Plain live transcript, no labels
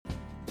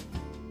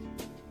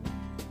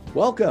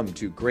Welcome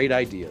to Great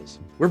Ideas.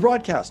 We're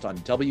broadcast on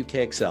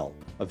WKXL,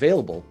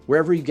 available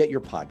wherever you get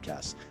your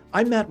podcasts.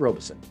 I'm Matt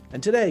Robeson,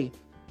 and today,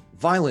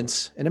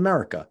 violence in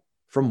America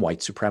from white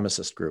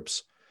supremacist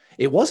groups.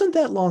 It wasn't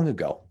that long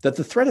ago that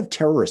the threat of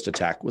terrorist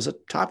attack was a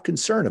top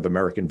concern of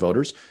American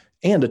voters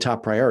and a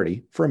top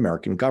priority for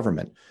American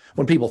government.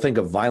 When people think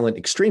of violent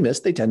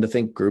extremists, they tend to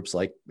think groups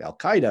like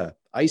Al-Qaeda,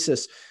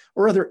 ISIS,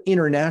 or other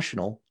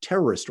international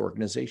terrorist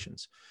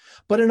organizations.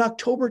 But in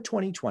October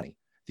 2020,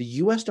 the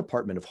U.S.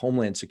 Department of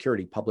Homeland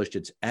Security published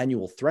its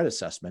annual threat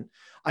assessment,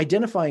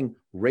 identifying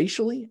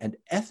racially and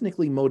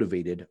ethnically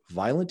motivated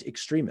violent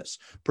extremists,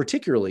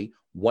 particularly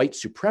white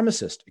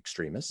supremacist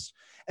extremists,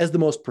 as the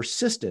most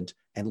persistent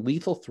and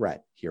lethal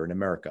threat here in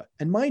America.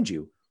 And mind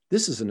you,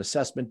 this is an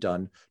assessment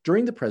done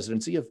during the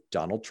presidency of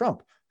Donald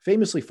Trump,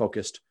 famously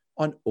focused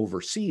on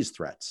overseas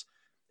threats.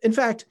 In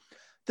fact,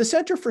 the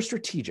Center for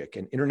Strategic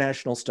and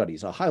International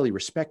Studies, a highly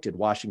respected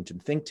Washington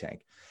think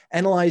tank,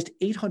 analyzed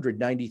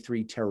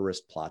 893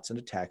 terrorist plots and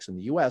attacks in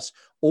the U.S.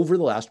 over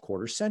the last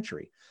quarter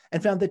century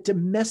and found that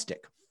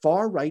domestic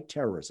far-right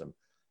terrorism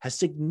has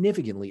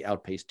significantly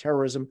outpaced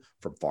terrorism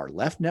from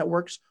far-left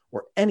networks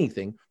or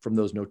anything from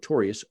those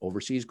notorious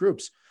overseas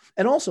groups.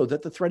 And also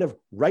that the threat of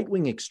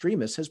right-wing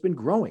extremists has been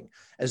growing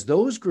as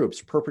those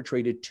groups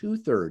perpetrated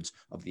 2/3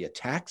 of the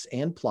attacks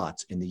and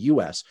plots in the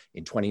U.S.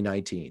 in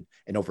 2019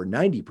 and over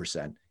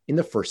 90% in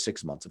the first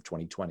 6 months of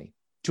 2020.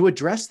 To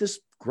address this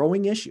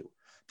growing issue,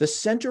 the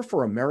Center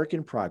for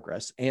American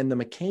Progress and the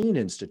McCain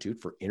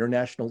Institute for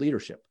International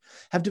Leadership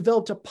have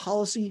developed a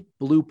policy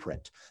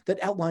blueprint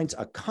that outlines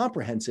a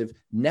comprehensive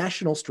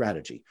national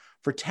strategy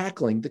for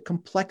tackling the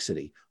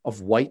complexity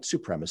of white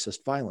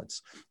supremacist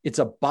violence. It's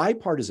a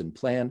bipartisan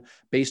plan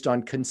based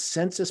on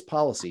consensus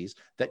policies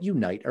that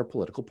unite our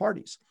political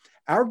parties.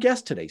 Our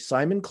guest today,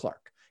 Simon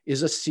Clark,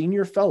 is a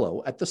senior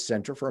fellow at the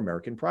Center for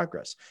American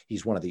Progress.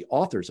 He's one of the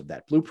authors of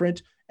that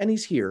blueprint, and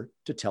he's here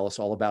to tell us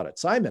all about it.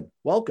 Simon,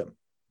 welcome.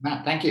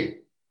 Matt, thank you.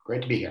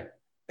 Great to be here.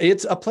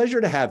 It's a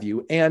pleasure to have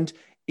you. And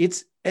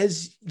it's,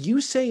 as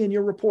you say in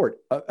your report,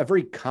 a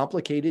very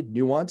complicated,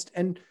 nuanced,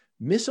 and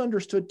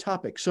misunderstood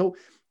topic. So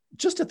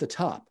just at the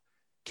top,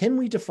 can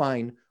we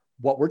define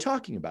what we're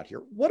talking about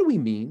here? What do we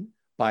mean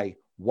by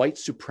white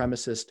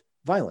supremacist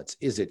violence?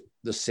 Is it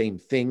the same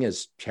thing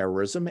as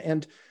terrorism?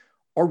 And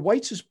are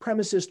white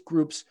supremacist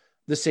groups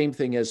the same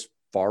thing as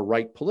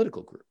far-right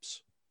political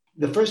groups?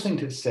 The first thing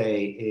to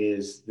say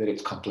is that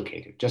it's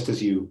complicated, just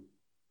as you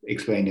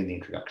explained in the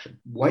introduction.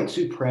 White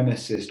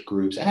supremacist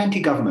groups and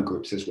anti-government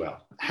groups as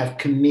well have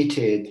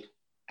committed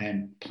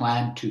and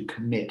plan to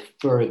commit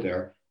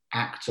further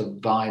acts of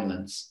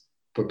violence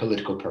for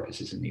political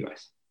purposes in the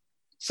US.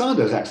 Some of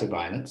those acts of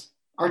violence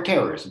are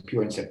terrorism,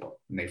 pure and simple,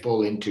 and they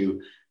fall into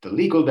the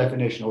legal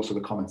definition, also the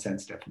common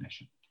sense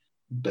definition.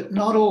 But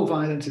not all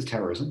violence is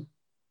terrorism,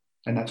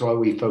 and that's why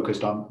we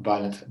focused on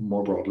violence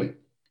more broadly.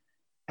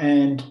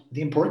 And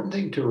the important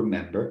thing to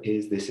remember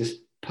is this is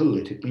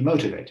politically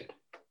motivated.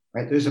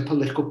 Right? There's a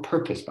political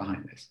purpose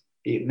behind this.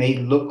 It may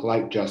look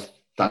like just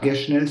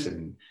thuggishness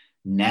and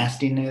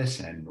nastiness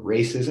and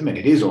racism, and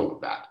it is all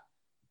of that.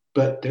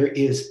 But there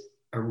is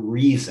a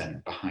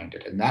reason behind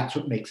it, and that's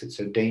what makes it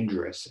so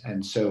dangerous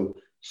and so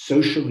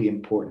socially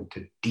important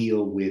to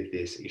deal with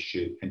this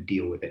issue and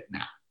deal with it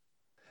now.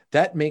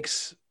 That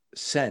makes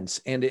sense.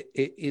 And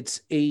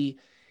is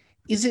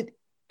it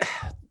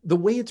the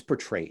way it's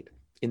portrayed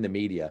in the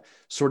media,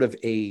 sort of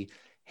a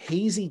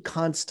hazy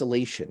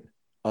constellation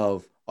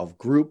of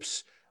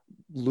groups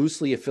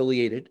loosely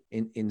affiliated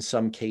in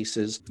some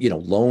cases,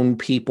 lone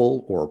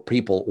people or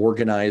people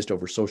organized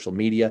over social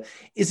media?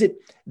 Is it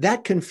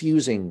that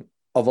confusing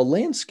of a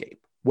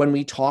landscape when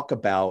we talk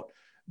about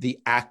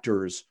the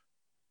actors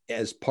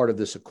as part of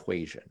this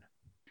equation?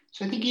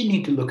 So I think you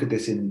need to look at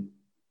this in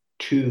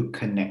two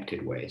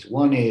connected ways.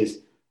 One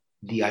is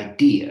the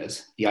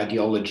ideas, the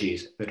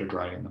ideologies that are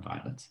driving the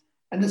violence.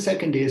 And the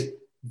second is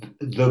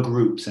the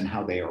groups and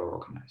how they are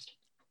organized.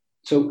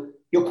 So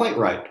you're quite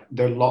right.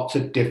 There are lots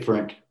of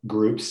different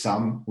groups,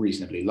 some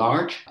reasonably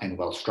large and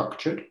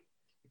well-structured,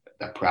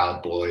 the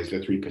Proud Boys, the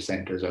Three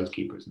Percenters, Oath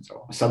Keepers, and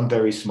so on. Some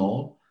very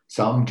small,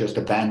 some just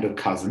a band of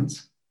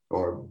cousins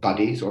or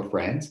buddies or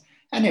friends.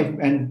 And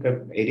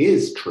it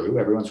is true,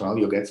 every once in a while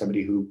you'll get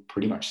somebody who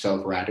pretty much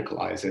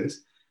self-radicalizes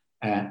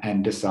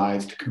and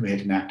decides to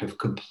commit an act of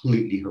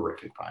completely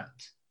horrific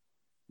violence.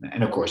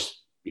 And of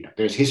course,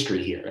 there's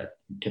history here.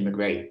 Tim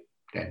McVeigh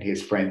and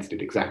his friends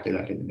did exactly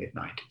that in the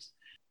mid-90s.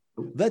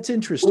 That's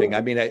interesting.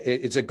 I mean,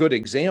 it's a good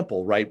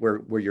example, right?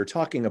 Where you're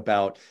talking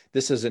about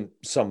this isn't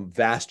some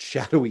vast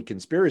shadowy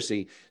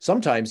conspiracy.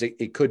 Sometimes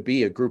it could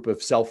be a group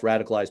of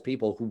self-radicalized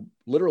people who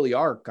literally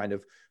are kind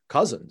of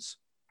cousins.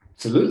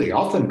 Absolutely,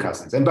 often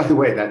cousins. And by the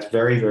way, that's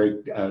very, very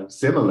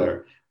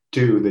similar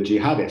to the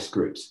jihadist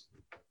groups,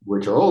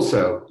 which are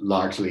also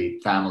largely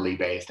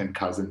family-based and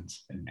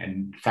cousins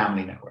and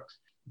family networks.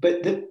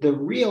 But the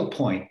real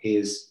point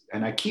is,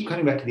 and I keep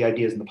coming back to the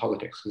ideas and the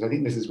politics, because I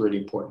think this is really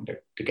important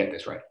to get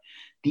this right.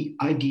 The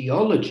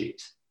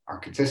ideologies are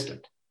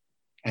consistent.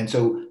 And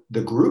so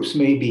the groups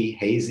may be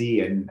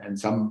hazy and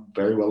some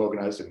very well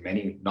organized and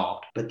many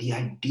not, but the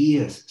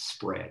ideas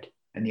spread.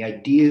 And the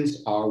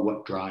ideas are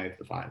what drive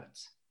the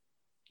violence.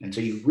 And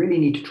so you really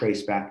need to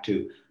trace back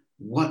to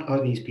what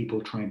are these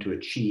people trying to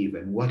achieve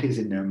and what is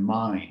in their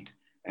mind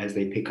as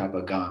they pick up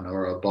a gun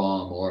or a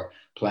bomb or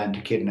plan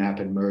to kidnap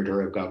and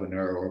murder a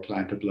governor or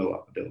plan to blow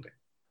up a building.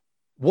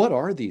 What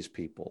are these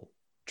people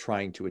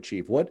trying to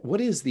achieve?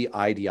 What is the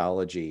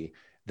ideology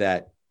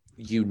that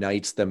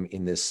unites them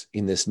in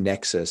this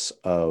nexus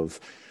of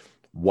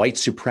white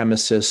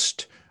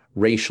supremacist,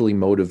 racially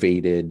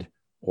motivated,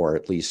 or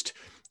at least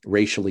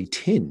racially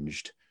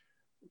tinged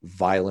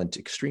violent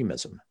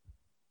extremism?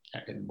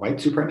 And white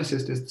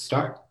supremacist is the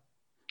start.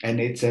 And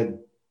it's a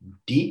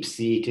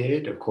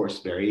deep-seated, of course,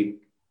 very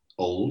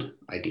old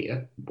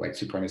idea. White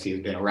supremacy has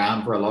been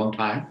around for a long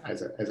time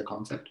as a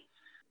concept.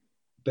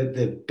 But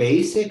the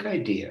basic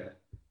idea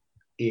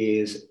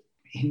is,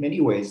 in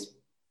many ways,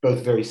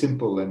 both very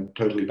simple and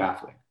totally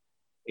baffling.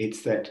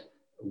 It's that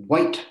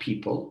white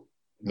people,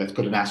 let's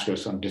put an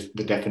asterisk on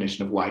the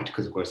definition of white,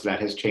 because of course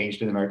that has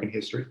changed in American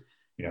history.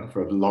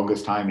 For the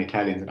longest time,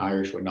 Italians and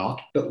Irish were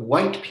not. But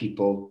white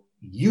people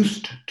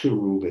used to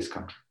rule this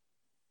country,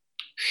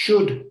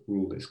 should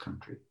rule this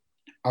country,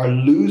 are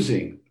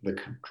losing the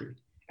country,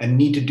 and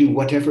need to do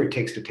whatever it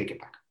takes to take it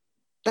back.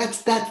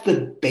 That's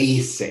the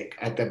basic,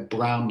 at the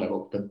Brown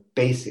level, the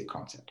basic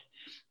concept.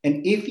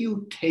 And if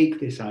you take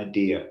this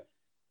idea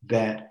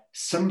that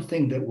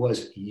something that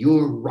was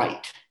your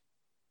right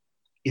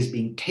is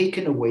being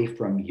taken away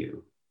from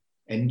you,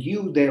 and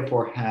you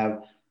therefore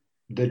have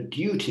the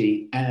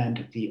duty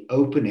and the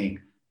opening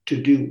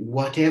to do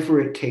whatever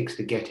it takes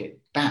to get it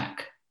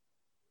back,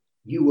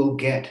 you will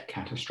get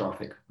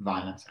catastrophic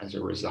violence as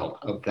a result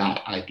of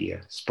that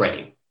idea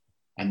spreading.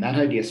 And that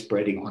idea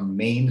spreading on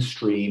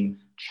mainstream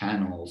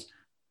channels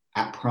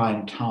at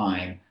prime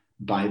time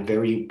by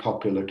very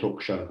popular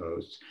talk show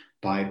hosts,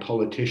 by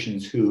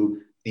politicians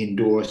who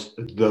endorse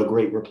the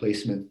great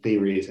replacement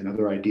theories and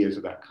other ideas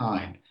of that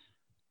kind,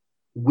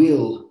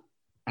 will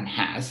and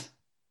has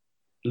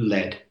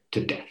led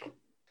to death.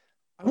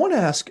 I want to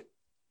ask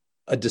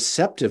a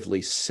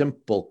deceptively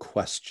simple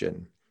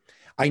question.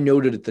 I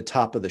noted at the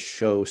top of the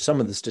show some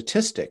of the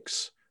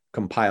statistics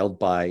compiled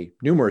by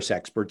numerous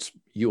experts,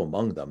 you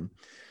among them,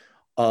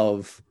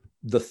 of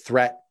the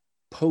threat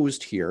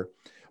posed here.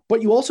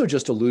 But you also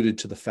just alluded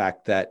to the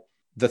fact that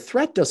the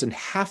threat doesn't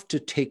have to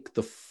take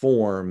the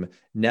form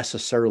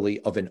necessarily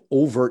of an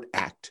overt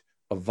act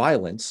of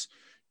violence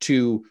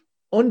to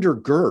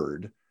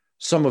undergird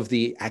some of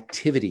the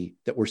activity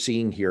that we're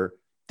seeing here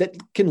that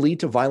can lead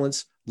to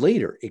violence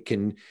later. It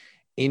can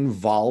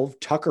involve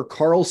Tucker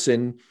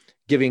Carlson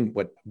giving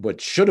what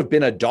should have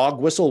been a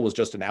dog whistle was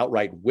just an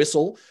outright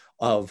whistle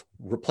of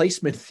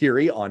replacement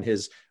theory on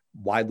his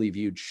widely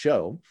viewed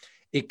show.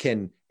 It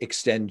can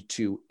extend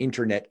to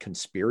internet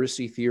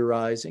conspiracy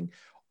theorizing,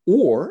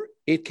 or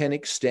it can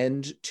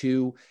extend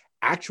to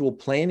actual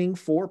planning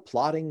for,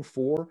 plotting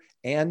for,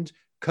 and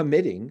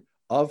committing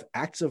of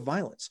acts of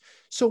violence.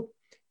 So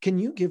can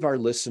you give our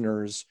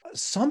listeners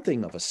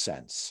something of a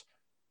sense,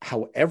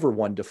 however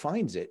one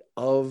defines it,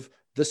 of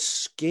the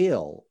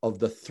scale of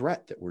the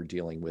threat that we're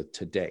dealing with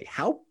today?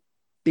 How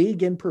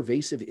big and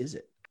pervasive is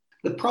it?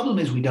 The problem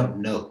is we don't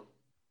know.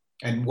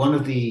 And one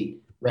of the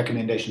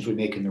recommendations we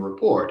make in the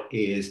report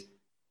is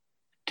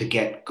to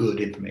get good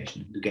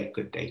information, to get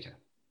good data.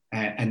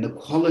 And the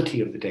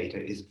quality of the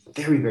data is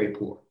very, very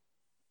poor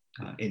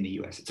in the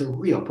US. It's a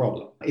real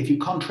problem. If you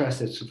contrast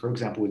this, for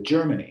example, with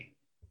Germany,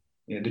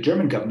 the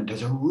German government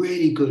does a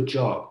really good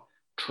job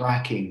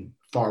tracking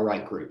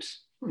far-right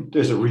groups.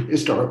 There's a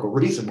historical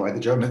reason why the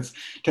Germans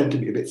tend to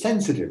be a bit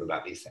sensitive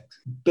about these things.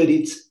 But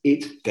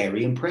it's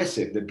very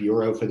impressive. The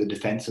Bureau for the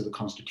Defense of the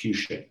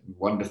Constitution,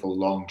 wonderful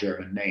long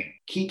German name,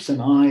 keeps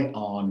an eye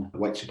on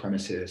white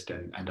supremacist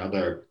and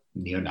other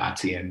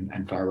neo-Nazi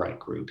and far-right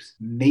groups,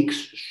 makes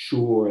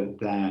sure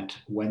that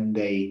when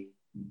they,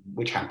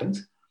 which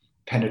happens,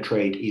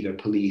 penetrate either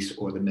police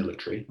or the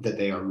military, that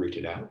they are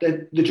rooted out.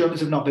 The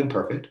Germans have not been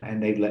perfect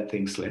and they've let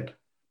things slip.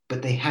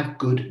 But they have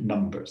good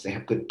numbers, they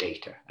have good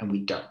data, and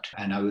we don't.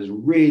 And I was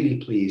really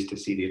pleased to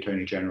see the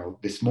Attorney General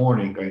this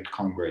morning going to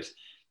Congress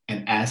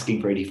and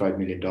asking for $85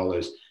 million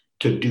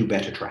to do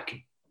better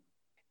tracking.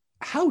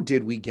 How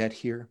did we get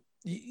here?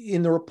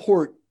 In the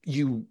report,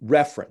 you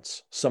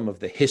reference some of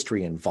the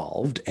history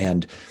involved,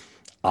 and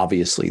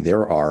obviously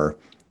there are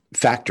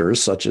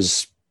factors such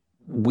as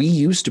we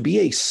used to be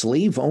a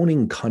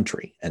slave-owning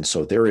country. And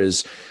so there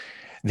is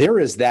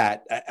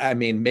that. I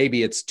mean,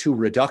 maybe it's too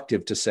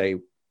reductive to say,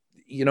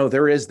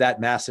 there is that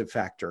massive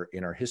factor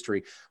in our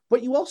history,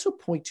 but you also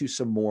point to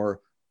some more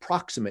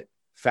proximate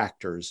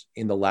factors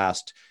in the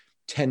last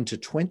 10 to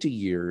 20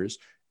 years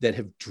that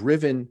have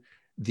driven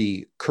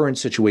the current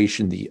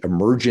situation, the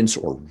emergence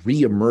or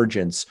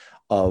reemergence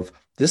of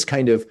this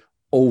kind of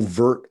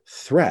overt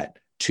threat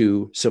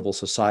to civil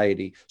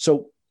society.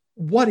 So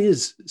what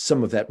is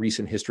some of that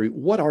recent history?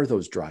 What are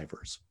those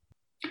drivers?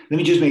 Let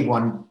me just make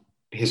one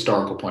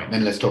historical point, and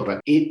then let's talk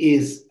about it. It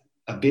is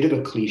a bit of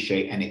a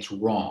cliche and it's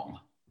wrong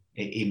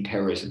in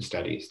terrorism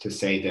studies to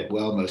say that,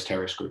 well, most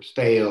terrorist groups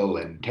fail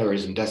and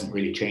terrorism doesn't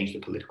really change the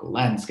political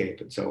landscape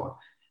and so on.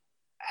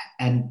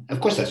 And of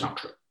course, that's not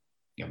true.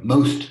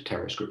 Most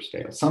terrorist groups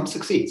fail. Some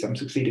succeed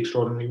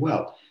extraordinarily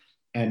well.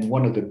 And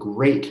one of the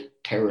great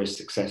terrorist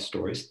success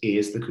stories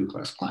is the Ku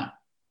Klux Klan,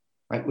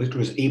 right, which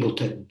was able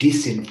to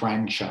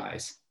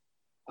disenfranchise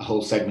a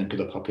whole segment of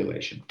the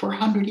population for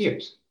 100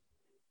 years.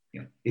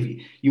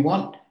 If you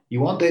want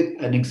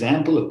an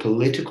example of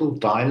political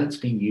violence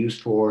being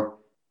used for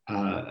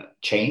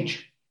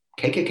change,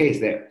 KKK is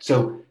there.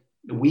 So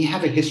we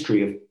have a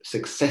history of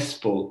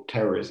successful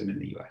terrorism in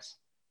the US.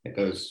 It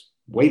goes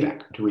way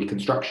back to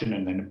Reconstruction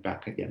and then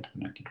back again to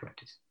the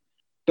 1920s.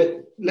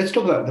 But let's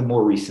talk about the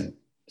more recent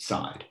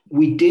side.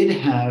 We did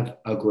have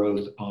a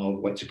growth of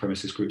white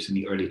supremacist groups in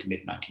the early to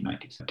mid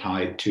 1990s,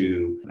 tied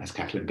to, as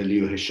Kathleen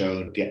Belew has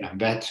shown, Vietnam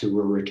vets who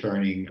were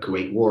returning,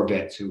 Kuwait War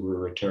vets who were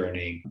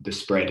returning, the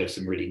spread of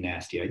some really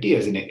nasty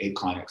ideas. And it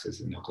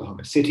climaxes in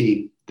Oklahoma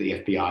City.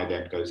 The FBI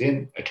then goes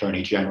in.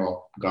 Attorney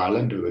General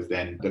Garland, who was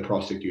then the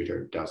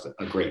prosecutor, does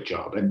a great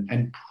job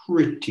and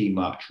pretty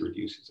much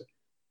reduces it.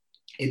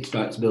 It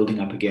starts building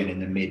up again in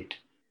the mid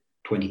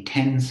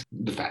 2010s.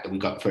 The fact that we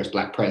got the first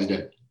Black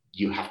president,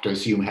 you have to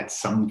assume, had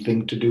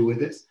something to do with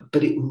this.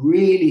 But it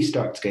really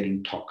starts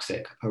getting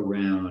toxic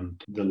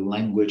around the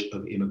language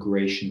of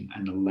immigration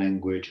and the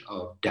language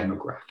of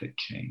demographic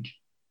change.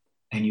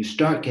 And you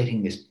start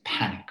getting this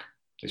panic,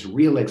 this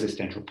real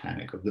existential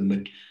panic of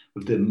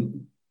the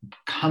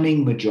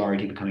coming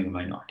majority becoming a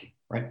minority,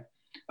 right?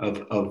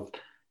 Of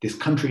this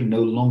country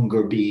no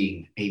longer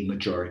being a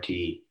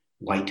majority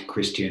white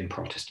Christian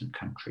Protestant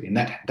country. And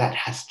that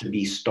has to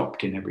be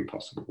stopped in every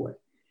possible way.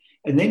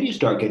 And then you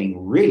start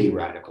getting really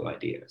radical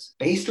ideas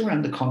based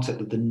around the concept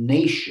of the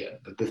nation,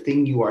 that the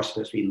thing you are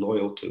supposed to be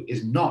loyal to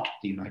is not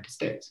the United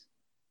States.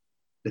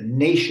 The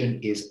nation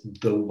is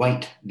the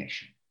white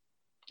nation.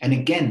 And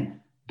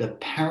again, the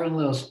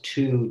parallels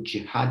to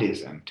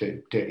jihadism,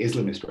 to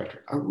Islamist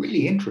rhetoric, are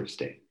really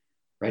interesting,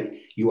 right?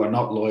 You are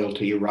not loyal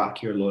to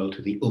Iraq, you're loyal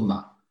to the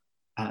Ummah.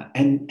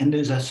 And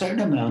there's a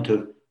certain amount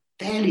of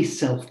fairly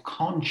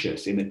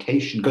self-conscious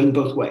imitation going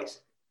both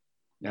ways.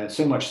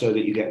 So much so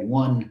that you get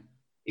one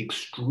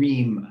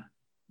extreme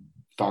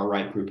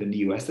far-right group in the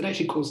US that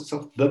actually calls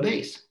itself the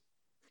base,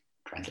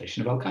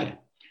 translation of Al-Qaeda.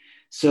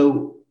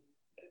 So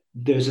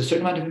there's a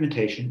certain amount of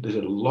imitation, there's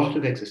a lot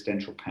of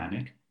existential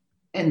panic,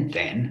 and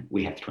then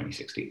we have the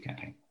 2016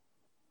 campaign.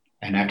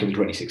 And after the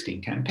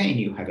 2016 campaign,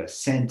 you have a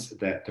sense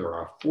that there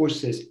are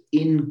forces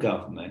in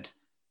government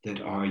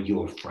that are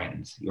your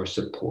friends, your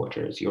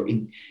supporters,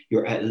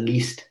 your at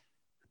least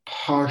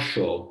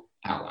partial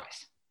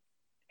allies,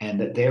 and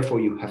that therefore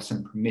you have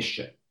some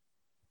permission.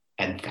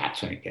 And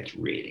that's when it gets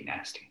really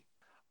nasty.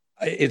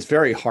 It's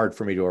very hard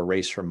for me to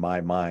erase from my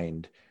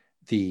mind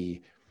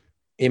the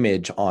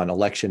image on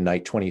election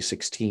night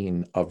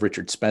 2016 of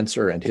Richard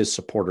Spencer and his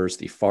supporters,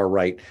 the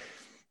far-right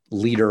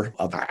leader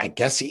of, I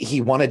guess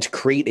he wanted to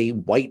create a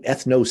white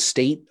ethno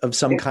state of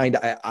some kind.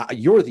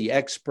 You're the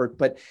expert,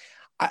 but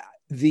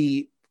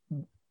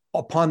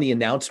upon the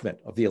announcement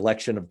of the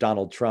election of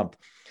Donald Trump,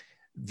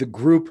 the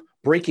group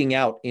breaking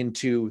out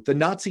into the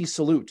Nazi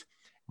salute,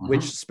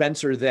 which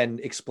Spencer then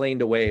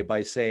explained away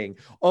by saying,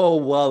 oh,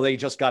 well, they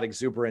just got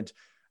exuberant.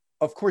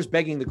 Of course,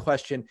 begging the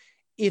question,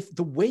 if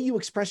the way you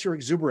express your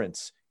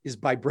exuberance is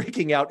by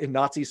breaking out in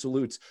Nazi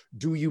salutes,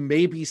 do you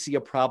maybe see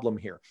a problem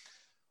here?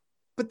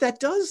 But that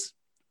does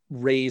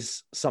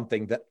raise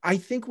something that I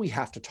think we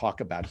have to talk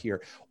about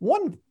here.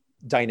 One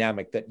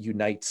dynamic that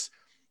unites,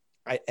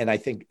 and I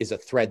think is a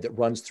thread that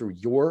runs through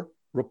your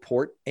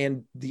report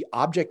and the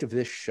object of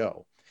this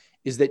show,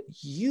 is that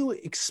you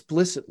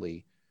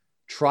explicitly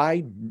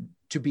try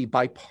to be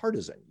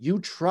bipartisan. You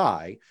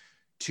try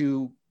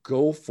to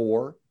go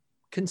for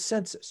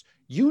consensus.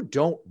 You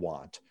don't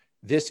want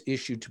this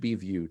issue to be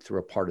viewed through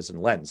a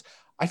partisan lens.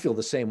 I feel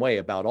the same way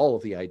about all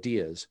of the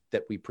ideas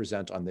that we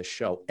present on this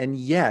show. And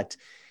yet,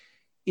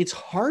 it's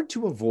hard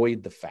to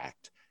avoid the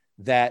fact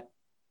that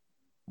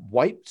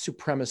white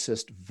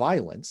supremacist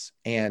violence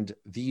and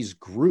these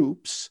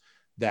groups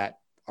that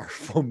are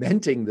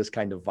fomenting this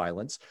kind of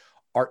violence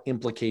are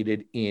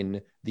implicated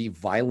in the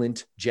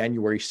violent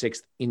January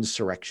 6th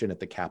insurrection at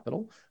the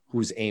Capitol,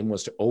 whose aim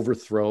was to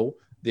overthrow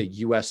the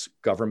US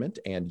government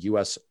and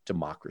US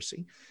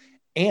democracy,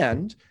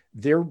 and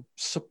their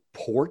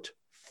support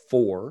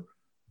for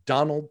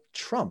Donald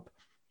Trump.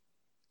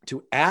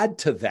 To add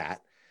to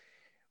that,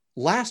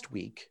 last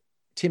week,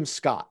 Tim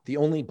Scott, the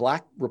only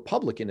Black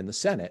Republican in the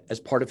Senate, as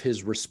part of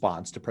his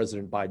response to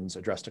President Biden's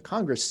address to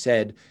Congress,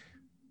 said,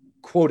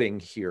 quoting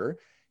here,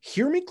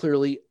 "Hear me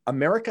clearly,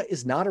 America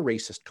is not a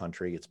racist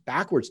country. It's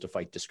backwards to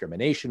fight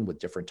discrimination with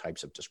different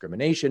types of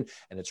discrimination,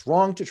 and it's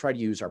wrong to try to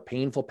use our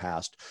painful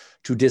past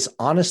to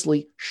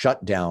dishonestly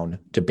shut down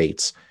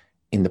debates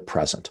in the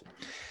present."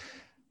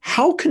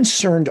 How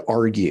concerned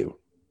are you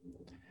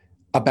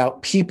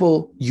about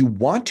people you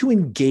want to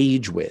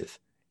engage with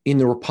in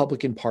the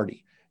Republican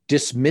Party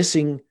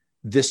dismissing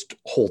this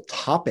whole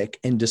topic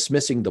and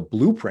dismissing the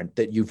blueprint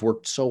that you've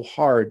worked so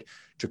hard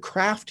to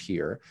craft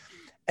here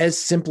as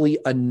simply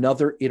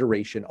another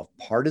iteration of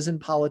partisan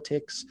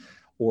politics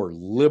or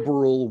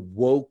liberal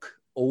woke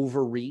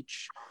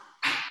overreach?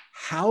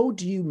 How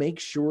do you make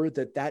sure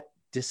that that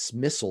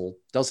dismissal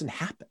doesn't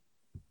happen?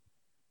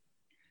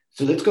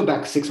 So let's go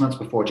back 6 months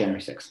before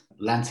January 6th,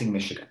 Lansing,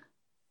 Michigan.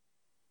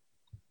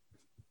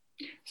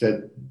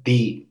 So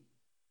the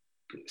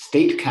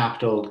state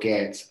capitol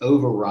gets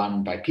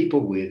overrun by people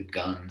with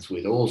guns,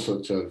 with all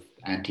sorts of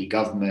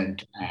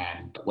anti-government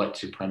and white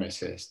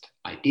supremacist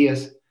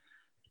ideas,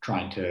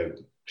 trying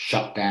to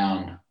shut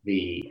down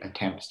the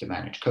attempts to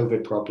manage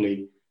COVID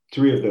properly.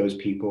 3 of those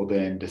people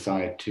then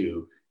decide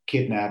to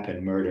kidnap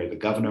and murder the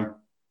governor.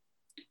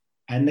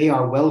 And they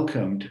are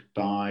welcomed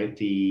by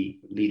the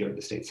leader of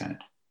the state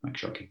Senate, Mike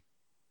Shockey,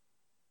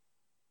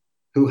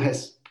 who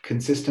has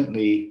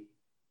consistently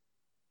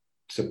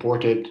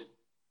supported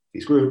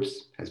these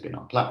groups, has been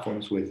on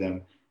platforms with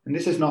them. And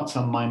this is not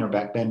some minor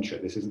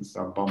backbencher. This isn't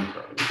some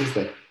bomber. This is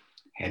the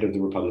head of the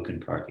Republican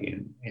Party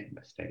in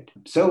the state.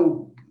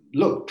 So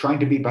look, trying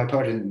to be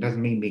bipartisan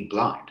doesn't mean being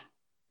blind.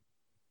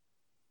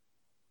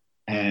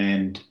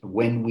 And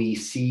when we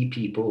see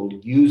people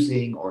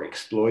using or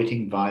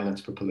exploiting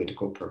violence for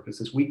political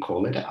purposes, we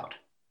call it out.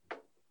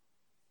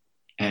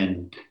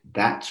 And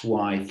that's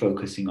why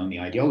focusing on the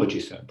ideology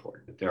is so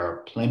important. There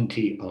are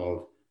plenty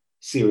of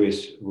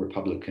serious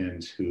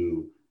Republicans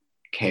who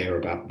care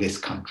about this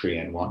country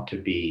and want to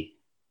be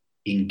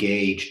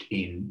engaged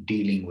in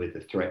dealing with the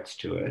threats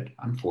to it.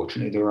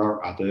 Unfortunately, there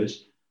are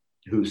others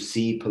who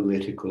see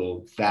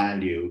political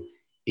value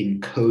in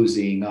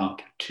cozying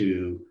up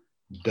to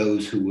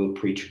those who will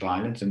preach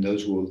violence and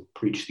those who will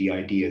preach the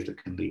ideas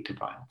that can lead to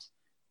violence.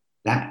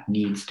 That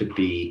needs to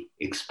be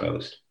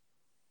exposed.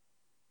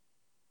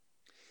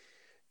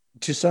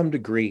 To some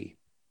degree,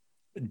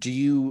 do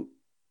you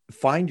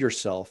find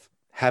yourself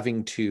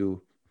having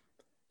to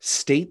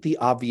state the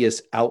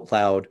obvious out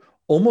loud,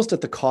 almost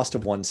at the cost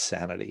of one's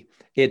sanity?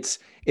 It's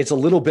a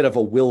little bit of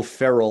a Will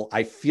Ferrell,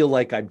 I feel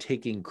like I'm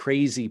taking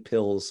crazy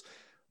pills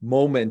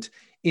moment,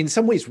 in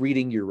some ways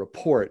reading your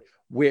report,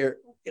 where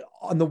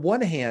on the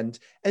one hand,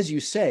 as you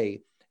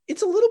say,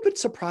 it's a little bit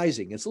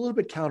surprising. It's a little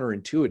bit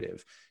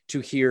counterintuitive to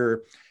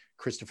hear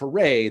Christopher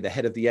Wray, the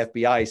head of the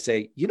FBI,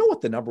 say, you know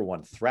what the number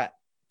one threat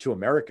to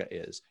America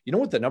is? You know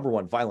what the number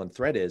one violent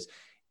threat is?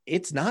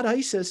 It's not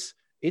ISIS.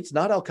 It's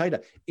not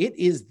Al-Qaeda. It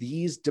is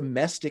these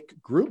domestic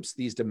groups,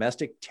 these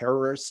domestic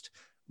terrorist,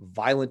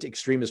 violent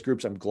extremist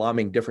groups. I'm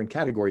glomming different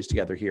categories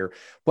together here,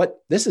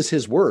 but this is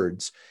his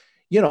words.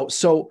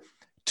 So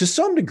to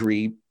some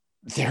degree,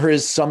 there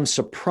is some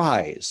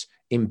surprise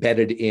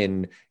embedded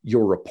in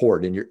your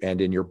report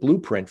and in your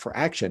blueprint for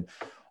action.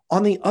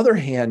 On the other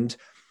hand,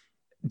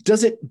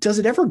 does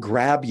it ever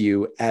grab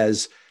you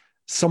as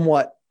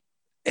somewhat,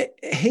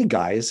 hey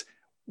guys,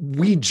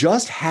 we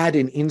just had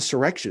an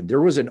insurrection.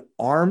 There was an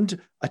armed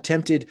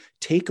attempted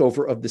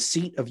takeover of the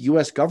seat of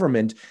US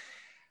government.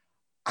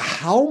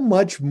 How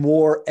much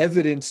more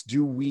evidence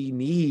do we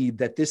need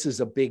that this is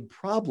a big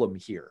problem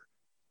here?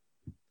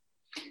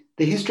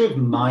 The history of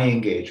my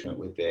engagement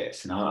with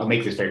this, and I'll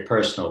make this very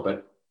personal,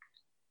 but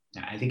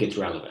I think it's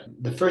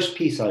relevant. The first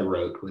piece I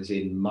wrote was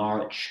in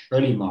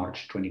early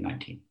March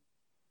 2019.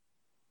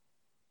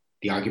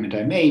 The argument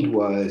I made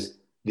was,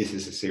 this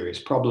is a serious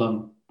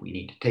problem. We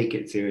need to take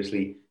it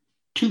seriously.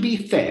 To be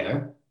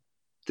fair,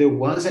 there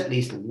was at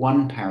least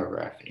one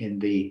paragraph in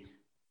the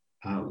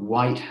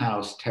White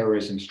House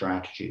terrorism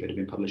strategy that had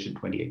been published in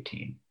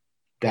 2018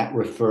 that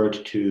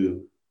referred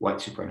to white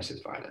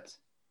supremacist violence.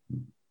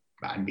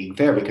 I'm being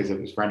fair because it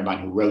was a friend of mine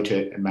who wrote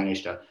it and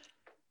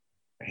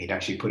he'd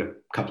actually put a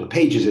couple of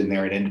pages in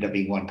there. It ended up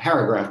being one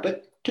paragraph,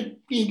 but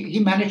he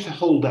managed to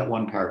hold that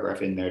one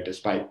paragraph in there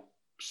despite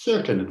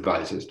certain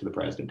advisors to the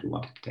president who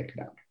wanted to take it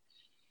out.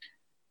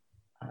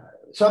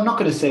 So I'm not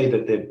going to say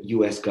that the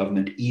US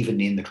government,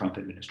 even in the Trump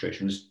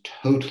administration, was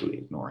totally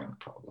ignoring the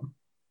problem.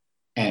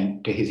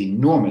 And to his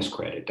enormous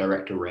credit,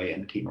 Director Wray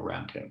and the team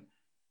around him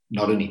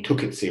not only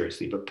took it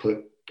seriously, but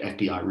put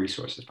FBI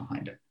resources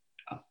behind it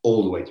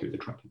all the way through the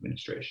Trump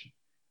administration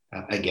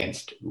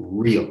against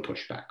real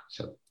pushback.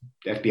 So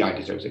the FBI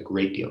deserves a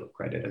great deal of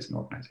credit as an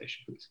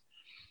organization for this.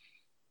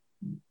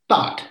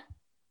 But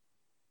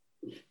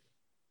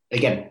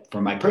again,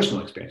 from my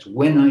personal experience,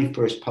 when I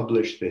first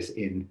published this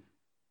in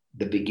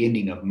the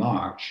beginning of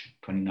March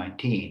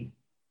 2019,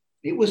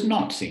 it was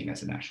not seen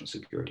as a national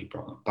security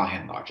problem, by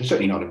and large. It's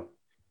certainly not a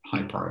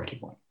high priority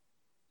one.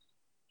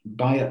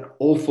 By an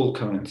awful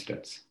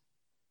coincidence,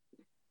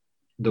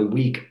 the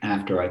week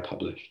after I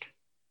published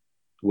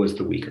was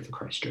the week of the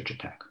Christchurch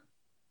attack.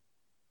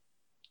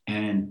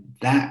 And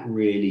that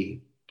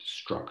really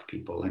struck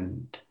people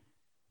and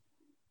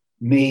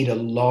made a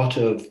lot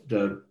of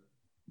the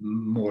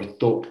more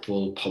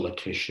thoughtful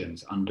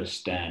politicians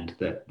understand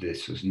that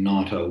this was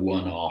not a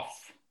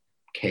one-off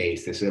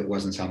case. It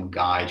wasn't some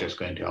guy just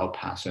going to El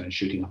Paso and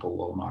shooting up a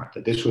Walmart,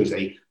 that this was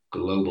a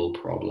global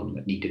problem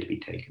that needed to be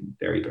taken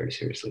very, very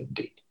seriously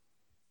indeed.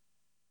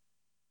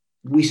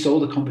 We saw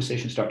the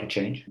conversation start to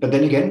change, but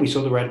then again, we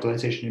saw the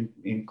radicalization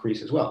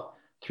increase as well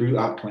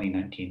throughout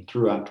 2019,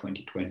 throughout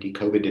 2020.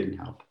 COVID didn't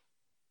help.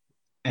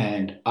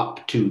 and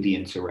up to the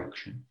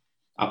insurrection,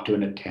 up to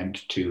an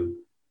attempt to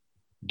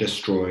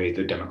destroy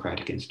the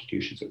democratic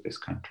institutions of this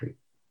country.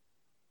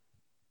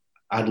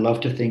 I'd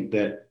love to think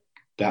that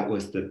that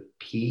was the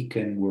peak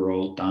and we're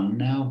all done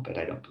now, but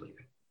I don't believe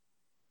it.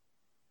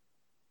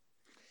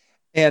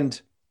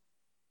 And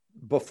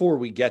before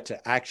we get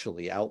to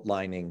actually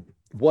outlining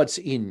what's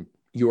in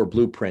your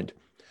blueprint,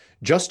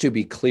 just to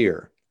be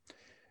clear,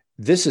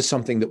 this is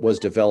something that was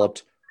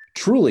developed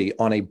truly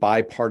on a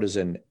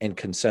bipartisan and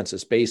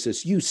consensus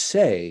basis. You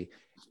say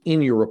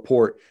in your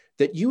report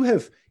that you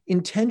have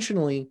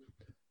intentionally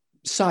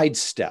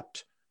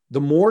sidestepped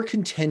the more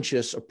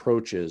contentious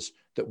approaches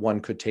that one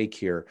could take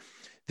here.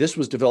 This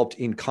was developed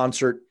in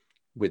concert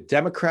with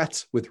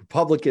Democrats, with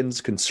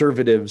Republicans,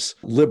 conservatives,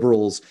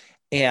 liberals,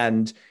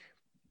 and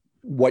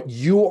what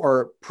you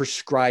are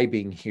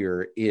prescribing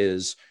here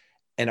is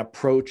an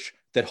approach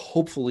that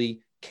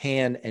hopefully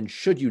can and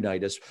should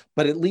unite us,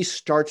 but at least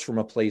starts from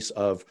a place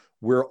of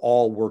we're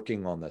all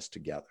working on this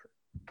together.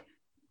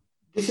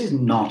 This is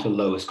not a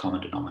lowest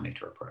common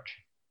denominator approach,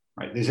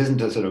 right? This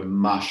isn't a sort of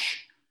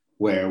mush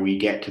where we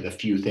get to the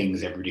few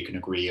things everybody can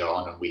agree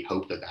on and we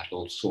hope that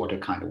that'll sort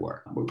of kind of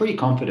work. We're pretty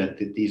confident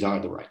that these are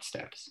the right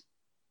steps.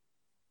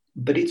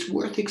 But it's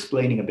worth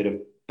explaining a bit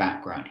of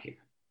background here,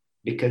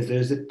 because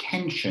there's a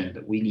tension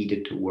that we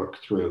needed to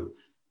work through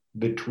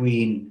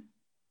between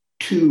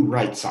two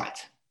right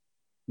sides,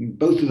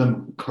 both of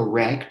them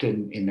correct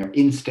in their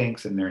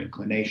instincts and their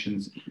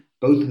inclinations,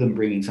 both of them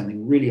bringing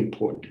something really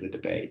important to the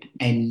debate,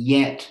 and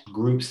yet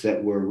groups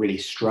that were really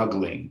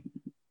struggling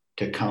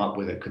to come up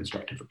with a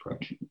constructive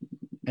approach.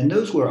 And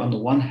those were, on the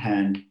one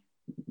hand,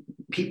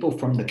 people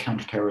from the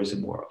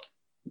counterterrorism world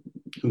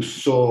who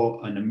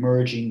saw an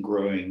emerging,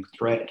 growing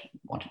threat,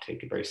 wanted to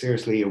take it very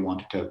seriously, or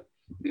wanted to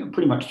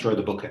pretty much throw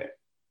the book at it,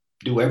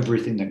 do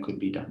everything that could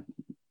be done.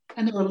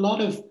 And there were a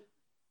lot of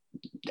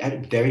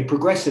very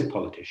progressive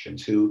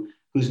politicians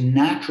whose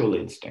natural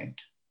instinct,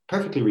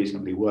 perfectly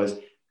reasonably, was,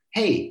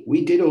 hey,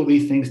 we did all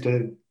these things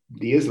to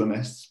the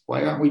Islamists.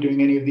 Why aren't we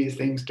doing any of these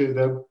things to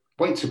the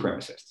white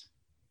supremacists?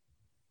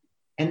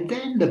 And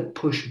then the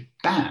push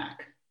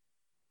back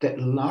that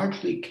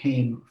largely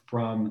came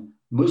from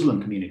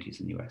Muslim communities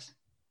in the US,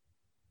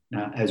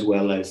 as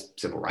well as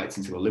civil rights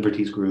and civil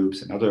liberties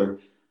groups and other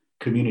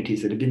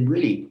communities that have been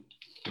really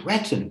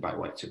threatened by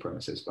white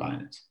supremacist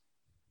violence,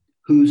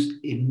 whose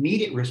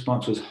immediate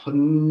response was,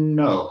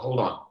 no, hold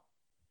on.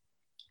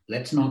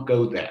 Let's not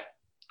go there.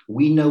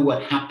 We know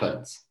what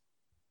happens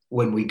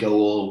when we go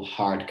all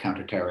hard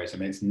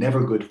counterterrorism. It's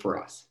never good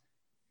for us.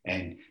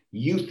 And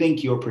you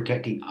think you're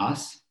protecting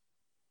us,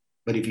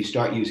 but if you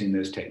start using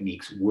those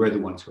techniques, we're the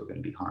ones who are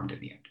going to be harmed in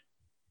the end.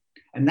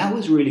 And that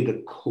was really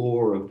the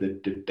core of the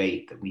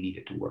debate that we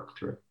needed to work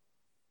through.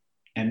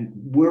 And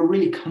we're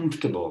really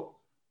comfortable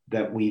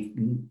that we've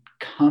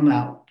come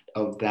out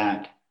of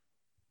that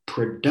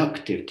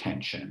productive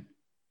tension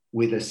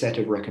with a set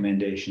of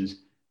recommendations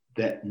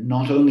that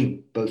not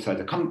only both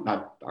sides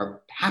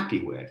are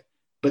happy with,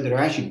 but that are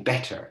actually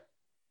better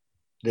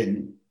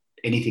than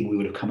anything we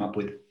would have come up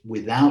with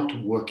without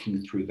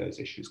working through those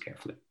issues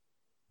carefully.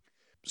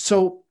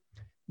 So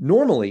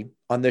normally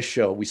on this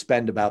show, we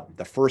spend about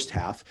the first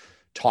half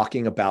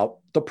talking about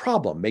the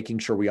problem, making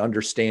sure we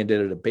understand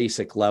it at a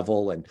basic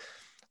level and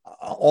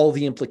all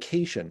the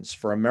implications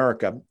for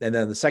America. And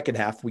then the second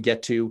half, we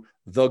get to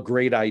the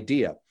great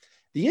idea.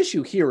 The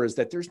issue here is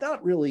that there's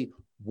not really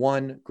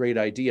one great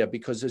idea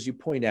because, as you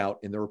point out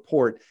in the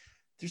report,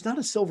 there's not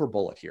a silver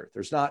bullet here.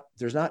 There's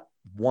not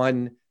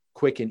one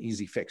quick and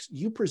easy fix.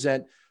 You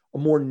present a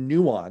more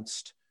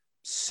nuanced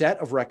set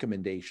of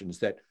recommendations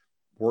that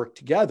work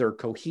together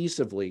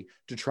cohesively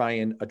to try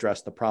and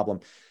address the problem.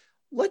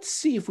 Let's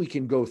see if we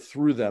can go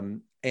through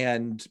them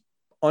and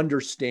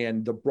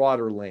understand the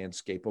broader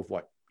landscape of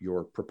what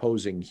you're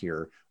proposing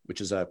here, which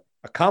is a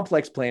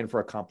complex plan for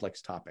a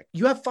complex topic.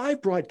 You have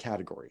 5 broad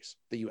categories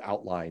that you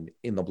outline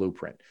in the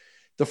blueprint.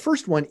 The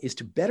first one is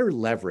to better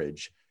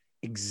leverage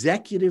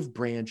executive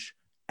branch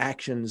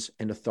actions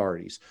and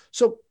authorities.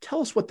 So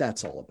tell us what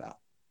that's all about.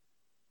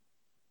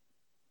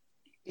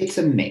 It's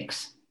a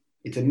mix.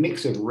 It's a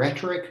mix of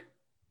rhetoric,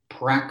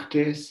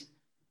 practice,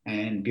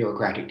 and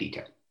bureaucratic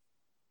detail.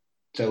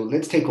 So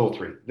let's take all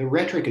 3. The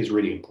rhetoric is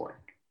really important.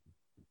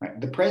 Right?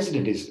 The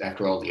president is,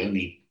 after all, the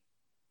only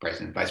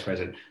president, vice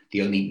president,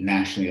 the only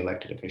nationally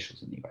elected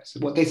officials in the US. So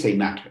what they say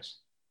matters.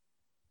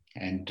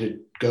 And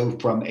to go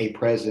from a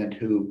president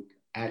who,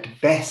 at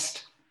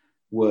best,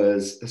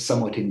 was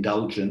somewhat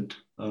indulgent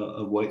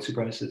of white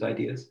supremacist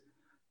ideas,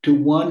 to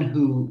one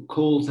who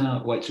calls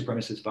out white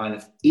supremacist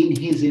violence in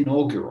his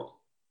inaugural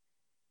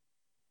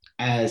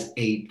as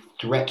a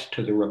threat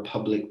to the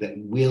republic that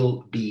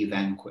will be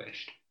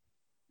vanquished.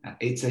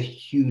 It's a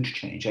huge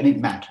change, and it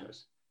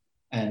matters.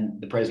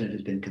 And the president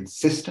has been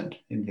consistent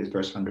in his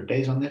first 100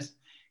 days on this.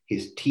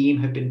 His team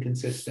have been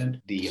consistent,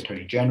 the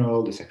Attorney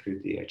General, the Secretary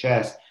of the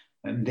DHS,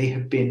 and they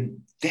have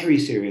been very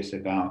serious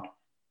about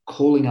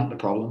calling out the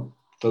problem,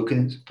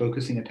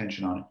 focusing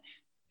attention on it,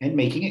 and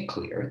making it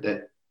clear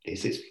that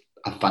this is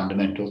a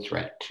fundamental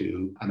threat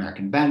to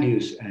American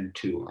values and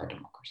to our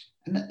democracy.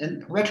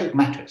 And rhetoric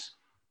matters,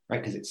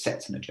 right? Because it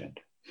sets an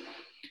agenda.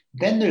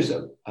 Then there's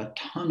a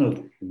ton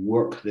of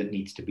work that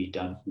needs to be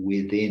done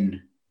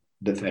within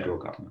the federal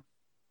government.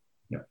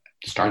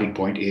 The starting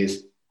point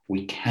is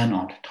we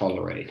cannot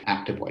tolerate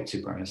active white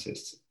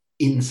supremacists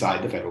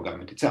inside the federal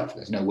government itself.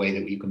 There's no way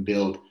that you can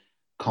build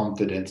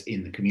confidence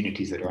in the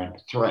communities that are under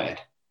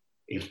threat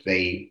if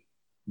they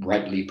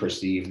rightly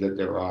perceive that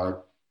there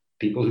are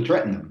people who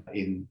threaten them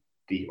in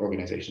the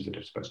organizations that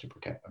are supposed to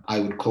protect them. I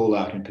would call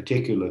out in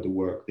particular the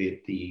work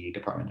that the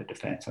Department of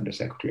Defense under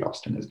Secretary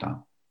Austin has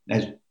done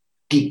as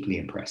deeply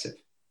impressive.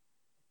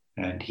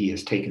 And he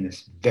has taken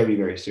this very,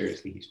 very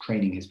seriously. He's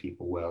training his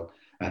people well.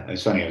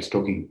 It's funny, I was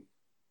talking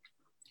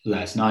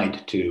last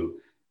night to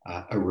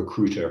a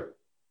recruiter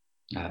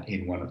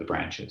in one of the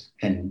branches.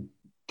 And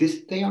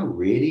they are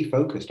really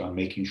focused on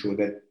making sure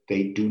that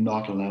they do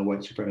not allow white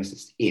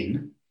supremacists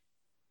in,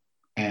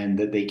 and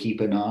that they keep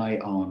an eye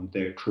on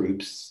their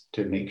troops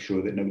to make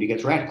sure that nobody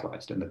gets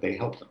radicalized and that they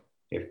help them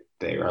if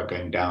they are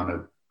going down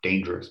a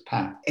dangerous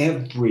path.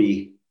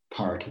 Every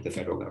part of the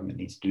federal government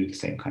needs to do the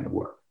same kind of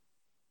work.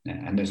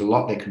 And there's a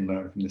lot they can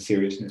learn from the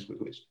seriousness with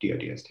which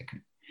DoD has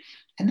taken.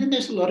 And then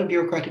there's a lot of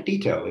bureaucratic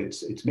detail.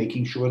 It's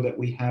making sure that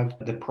we have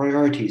the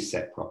priorities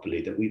set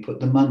properly, that we put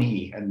the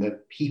money and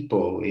the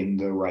people in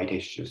the right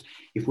issues.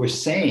 If we're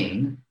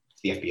saying,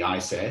 the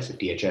FBI says, the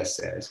DHS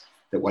says,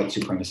 that white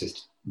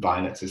supremacist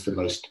violence is the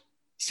most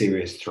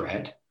serious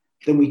threat,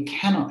 then we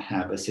cannot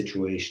have a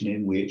situation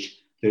in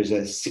which there's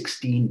a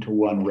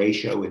 16-to-1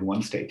 ratio in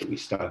one state that we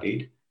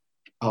studied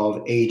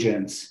of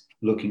agents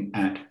looking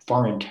at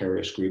foreign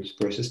terrorist groups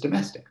versus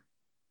domestic,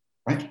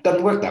 right? It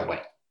doesn't work that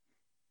way.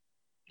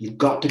 You've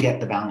got to get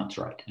the balance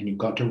right, and you've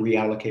got to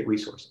reallocate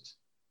resources.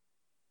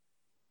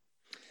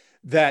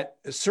 That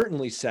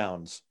certainly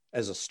sounds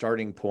as a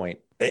starting point.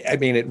 I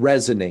mean, it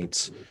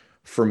resonates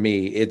for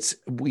me.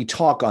 We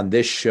talk on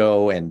this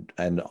show and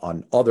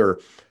on other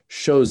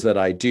shows that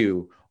I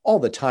do all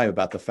the time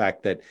about the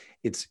fact that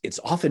it's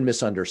often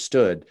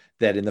misunderstood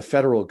that in the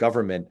federal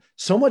government,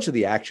 so much of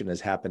the action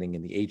is happening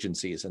in the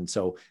agencies. And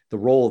so the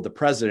role of the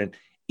president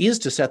is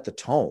to set the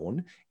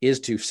tone, is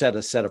to set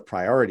a set of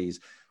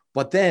priorities.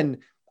 But then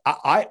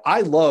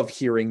I love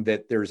hearing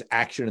that there's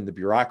action in the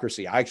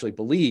bureaucracy. I actually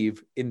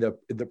believe in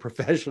the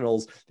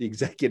professionals, the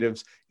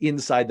executives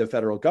inside the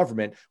federal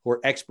government who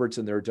are experts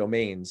in their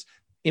domains,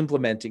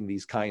 implementing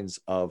these kinds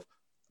of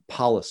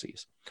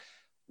policies.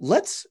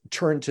 Let's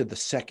turn to the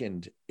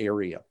second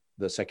area,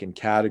 the second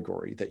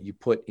category that you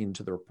put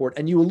into the report.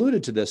 And you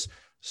alluded to this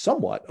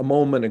somewhat a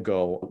moment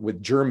ago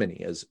with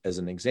Germany as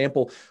an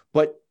example,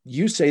 but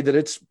you say that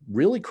it's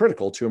really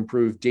critical to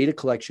improve data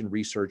collection,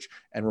 research,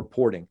 and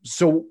reporting.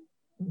 So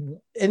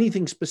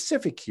anything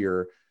specific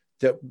here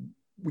that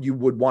you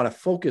would want to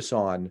focus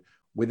on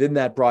within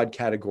that broad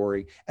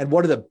category, and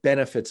what are the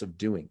benefits of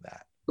doing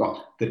that?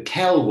 Well, the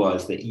tell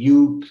was that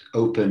you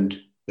opened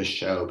the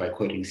show by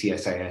quoting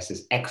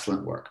CSIS's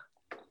excellent work,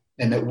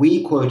 and that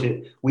we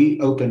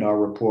opened our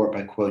report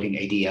by quoting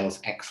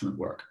ADL's excellent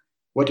work.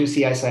 What do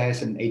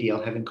CSIS and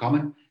ADL have in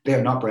common? They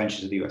are not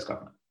branches of the US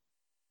government,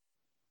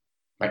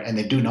 right? And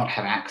they do not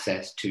have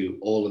access to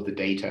all of the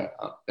data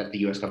that the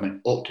US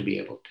government ought to be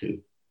able to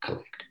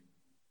collect.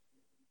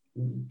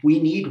 We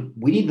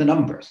need the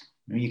numbers.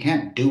 I mean, you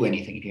can't do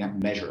anything if you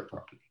can't measure it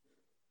properly.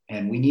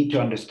 And we need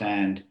to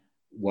understand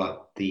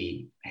what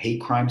the hate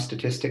crime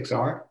statistics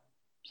are,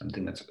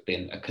 something that's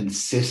been a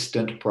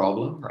consistent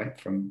problem, right,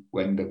 from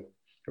when the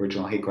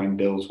original hate crime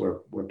bills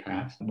were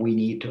passed. We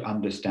need to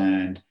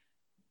understand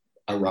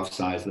a rough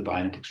size of the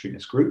violent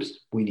extremist groups.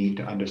 We need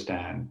to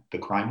understand the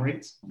crime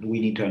rates. We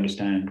need to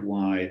understand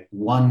why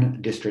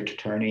one district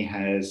attorney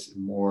has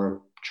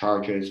more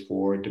charges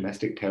for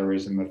domestic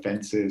terrorism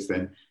offenses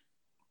than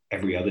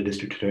every other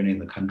district attorney in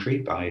the country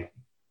by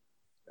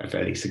a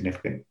fairly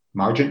significant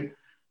margin.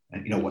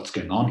 And what's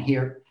going on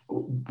here?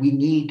 We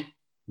need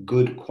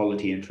good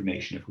quality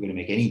information if we're going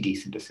to make any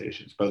decent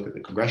decisions, both at the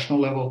congressional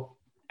level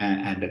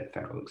and at the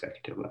federal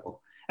executive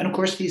level. And of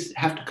course, these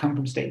have to come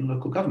from state and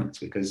local governments,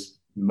 because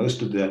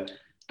most of the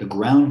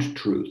ground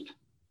truth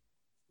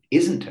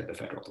isn't at the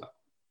federal level.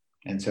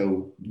 And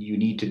so you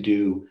need to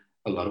do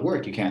a lot of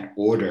work. You can't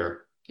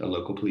order a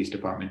local police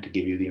department to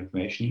give you the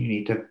information. You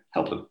need to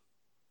help them.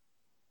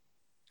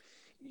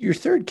 Your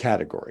third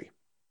category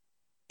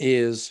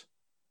is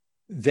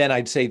then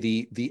I'd say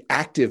the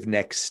active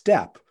next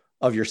step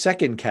of your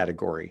second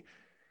category,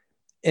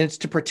 and it's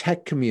to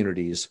protect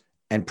communities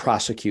and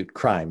prosecute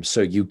crimes.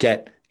 So you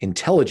get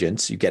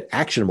intelligence, you get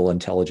actionable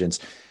intelligence,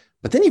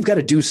 but then you've got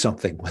to do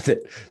something with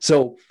it.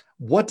 So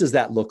what does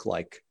that look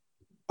like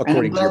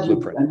according to your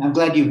blueprint? And I'm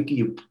glad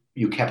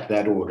you kept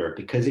that order,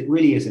 because it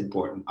really is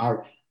important.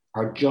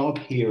 Our job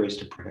here is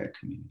to protect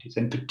communities,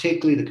 and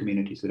particularly the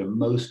communities that are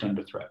most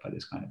under threat by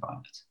this kind of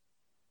violence,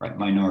 right?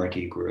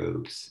 Minority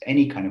groups,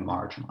 any kind of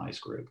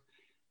marginalized group.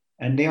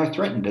 And they are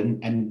threatened.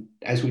 And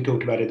as we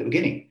talked about at the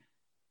beginning,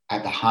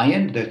 at the high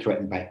end, they're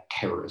threatened by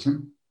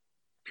terrorism,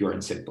 pure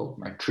and simple,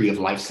 right? Tree of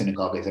Life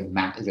Synagogue is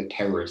a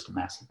terrorist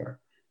massacre.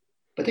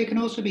 But they can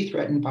also be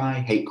threatened by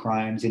hate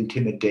crimes,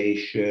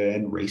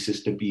 intimidation,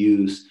 racist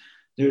abuse.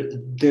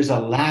 There's a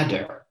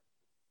ladder,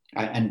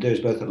 and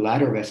there's both a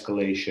ladder of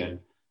escalation,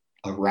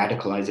 of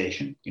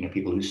radicalization,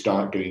 people who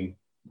start doing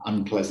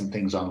unpleasant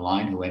things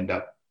online who end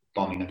up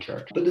bombing a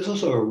church. But there's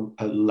also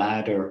a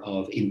ladder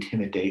of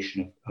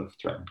intimidation of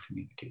threatened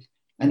communities.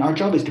 And our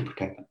job is to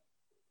protect them.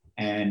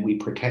 And we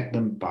protect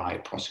them by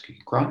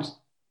prosecuting crimes.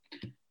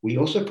 We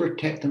also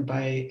protect them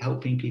by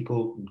helping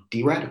people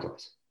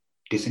de-radicalize,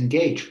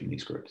 disengage from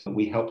these groups.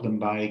 We help them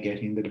by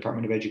getting the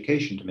Department of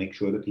Education to make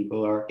sure that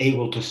people are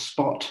able to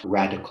spot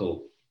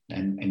radical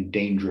and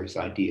dangerous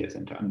ideas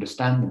and to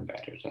understand them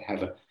better, to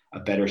have a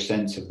better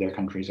sense of their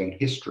country's own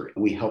history.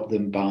 We help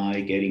them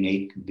by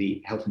getting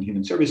the Health and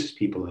Human Services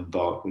people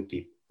involved with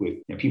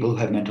people who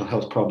have mental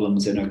health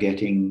problems and are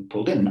getting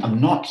pulled in.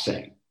 I'm not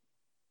saying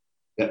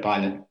that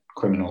violent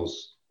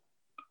criminals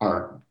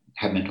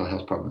have mental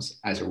health problems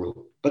as a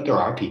rule, but there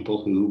are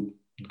people who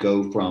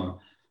go from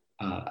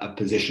a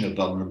position of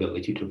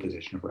vulnerability to a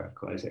position of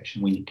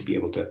radicalization. We need to be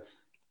able to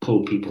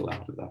pull people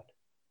out of that.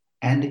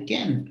 And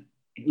again,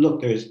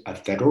 look, there's a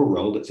federal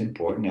role that's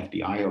important.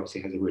 FBI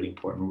obviously has a really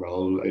important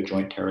role. The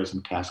Joint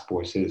Terrorism Task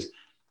Forces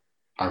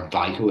are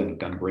vital and have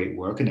done great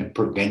work and have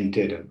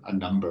prevented a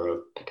number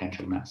of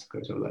potential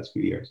massacres over the last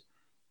few years.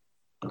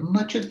 But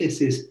much of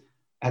this is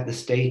at the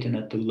state and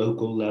at the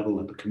local level,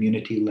 at the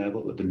community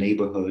level, at the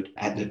neighborhood,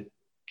 at the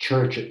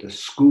church, at the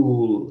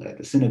school, at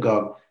the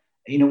synagogue.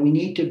 We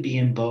need to be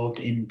involved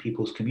in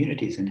people's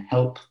communities and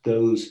help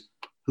those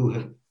who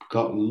have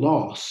got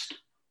lost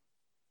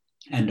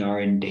and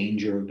are in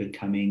danger of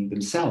becoming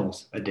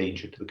themselves a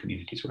danger to the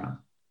communities around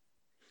them.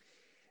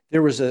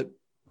 There was a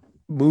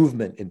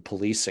movement in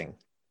policing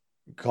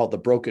called the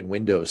broken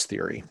windows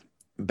theory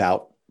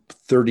about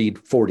 30,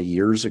 40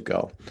 years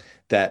ago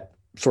that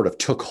sort of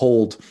took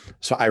hold.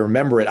 So I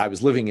remember it. I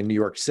was living in New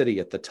York City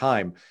at the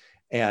time,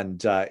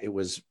 and it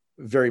was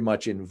very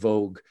much in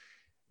vogue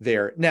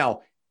there.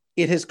 Now,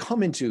 it has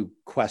come into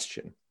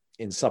question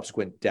in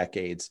subsequent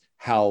decades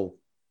how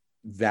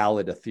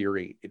valid a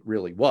theory it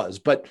really was.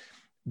 But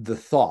the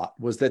thought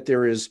was that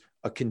there is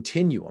a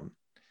continuum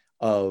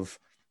of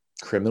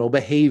criminal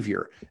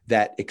behavior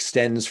that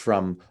extends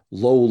from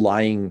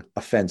low-lying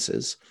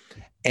offenses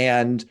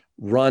and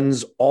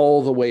runs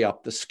all the way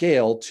up the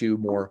scale to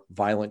more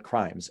violent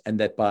crimes. And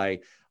that by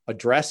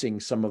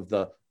addressing some of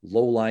the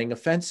low-lying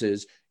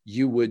offenses,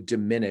 you would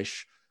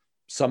diminish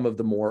some of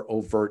the more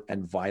overt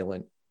and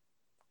violent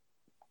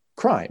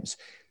crimes.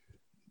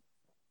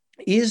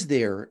 Is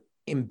there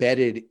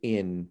embedded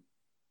in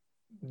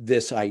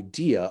this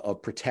idea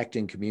of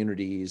protecting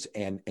communities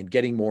and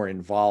getting more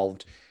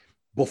involved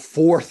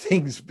before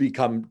things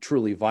become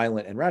truly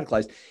violent and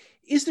radicalized,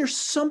 is there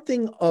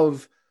something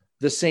of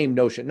the same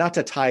notion, not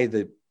to tie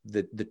the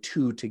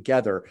two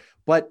together,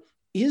 but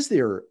is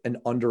there an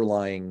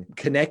underlying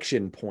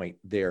connection point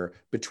there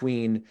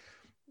between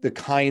the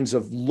kinds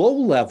of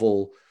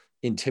low-level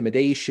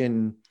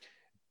intimidation,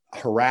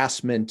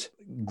 harassment,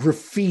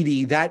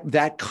 graffiti,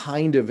 that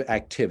kind of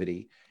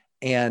activity,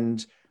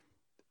 and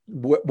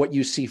what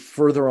you see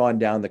further on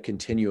down the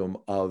continuum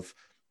of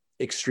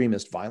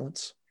extremist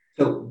violence?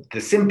 So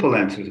the simple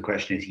answer to the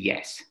question is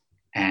yes.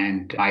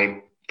 And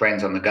my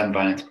friends on the gun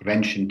violence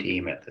prevention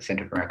team at the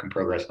Center for American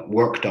Progress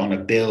worked on a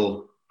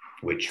bill,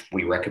 which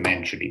we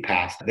recommend should be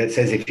passed, that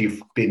says if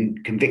you've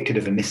been convicted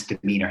of a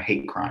misdemeanor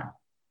hate crime,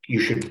 you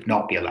should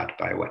not be allowed to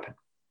buy a weapon.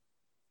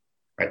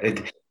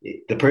 Right?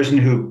 The person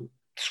who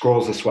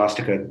scrolls a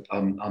swastika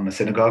on the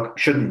synagogue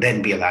shouldn't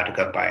then be allowed to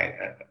go buy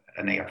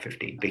an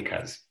AR-15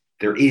 because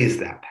there is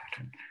that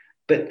pattern.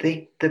 But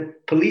the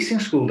policing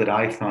school that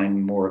I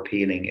find more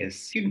appealing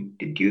is,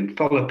 did you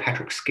follow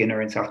Patrick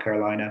Skinner in South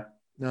Carolina?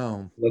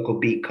 No. Local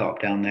beat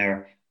cop down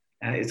there.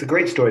 It's a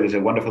great story. There's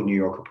a wonderful New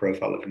Yorker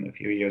profile of him a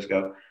few years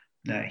ago.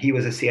 He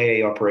was a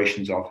CIA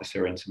operations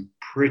officer in some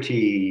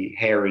pretty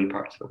hairy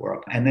parts of the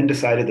world, and then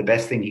decided the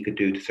best thing he could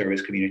do to serve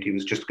his community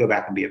was just go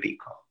back and be a beat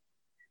cop.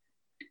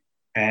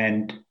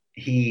 And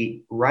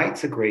he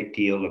writes a great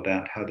deal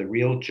about how the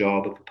real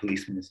job of a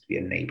policeman is to be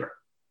a neighbor,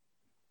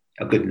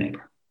 a good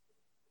neighbor,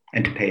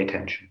 and to pay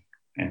attention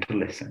and to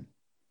listen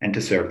and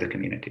to serve the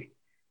community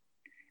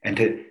and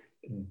to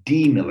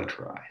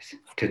demilitarize,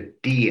 to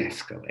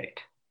de-escalate,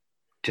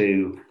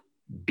 to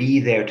be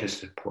there to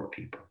support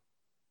people.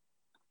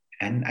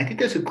 And I think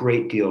there's a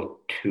great deal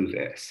to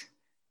this.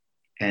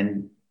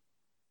 And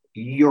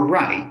you're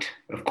right,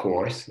 of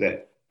course,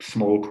 that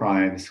small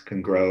crimes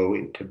can grow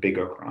into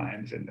bigger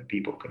crimes and that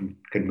people can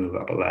move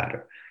up a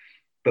ladder.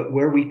 But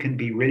where we can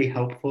be really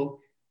helpful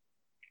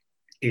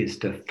is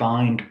to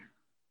find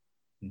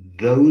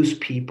those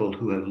people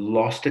who have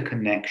lost a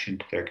connection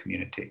to their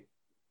community,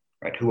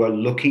 right? Who are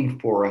looking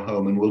for a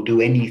home and will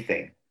do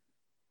anything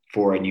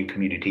for a new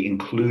community,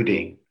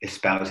 including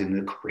espousing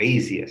the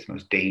craziest,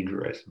 most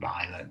dangerous,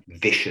 violent,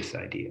 vicious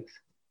ideas,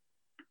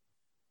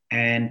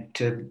 and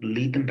to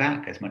lead them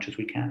back as much as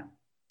we can.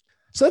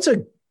 So that's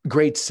a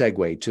great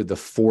segue to the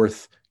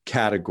fourth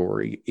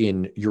category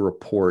in your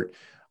report,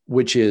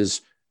 which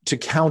is to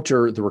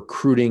counter the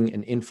recruiting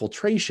and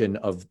infiltration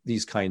of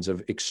these kinds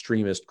of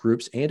extremist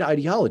groups and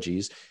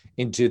ideologies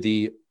into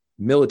the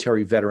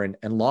military, veteran,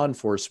 and law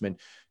enforcement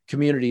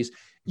communities.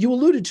 You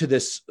alluded to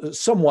this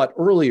somewhat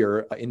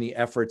earlier in the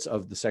efforts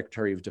of the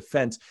Secretary of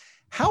Defense.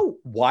 How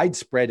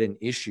widespread an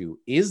issue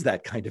is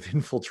that kind of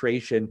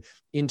infiltration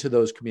into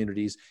those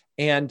communities,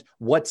 and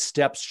what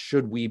steps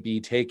should we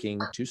be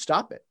taking to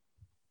stop it?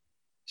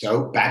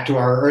 So back to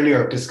our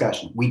earlier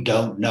discussion, we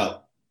don't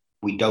know.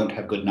 We don't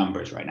have good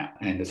numbers right now.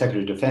 And the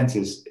Secretary of Defense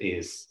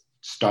is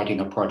starting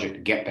a project to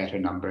get better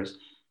numbers.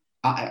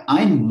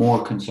 I'm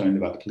more concerned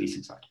about the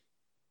policing side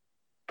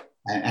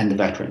and the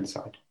veteran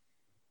side.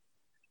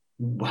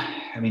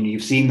 I mean,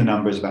 you've seen the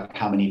numbers about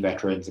how many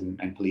veterans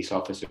and police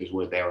officers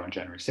were there on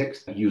January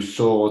 6th. You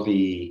saw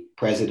the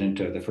president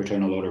of the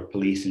Fraternal Order of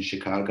Police in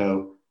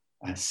Chicago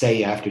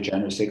say after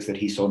January 6th that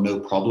he saw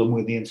no problem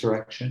with the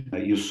insurrection.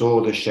 You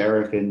saw the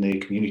sheriff in the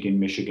community in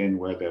Michigan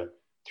where the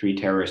 3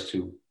 terrorists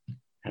who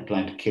had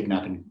planned to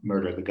kidnap and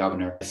murder the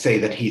governor say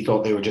that he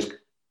thought they were just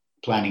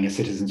planning a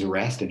citizen's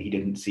arrest and he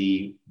didn't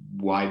see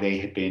why they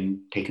had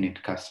been taken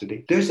into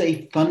custody. There's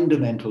a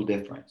fundamental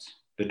difference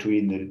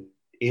between the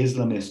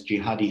Islamist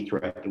jihadi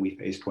threat that we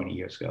faced 20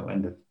 years ago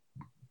and the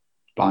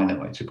violent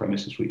white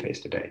supremacists we face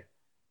today.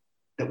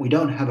 That we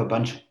don't have a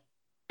bunch of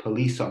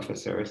police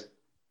officers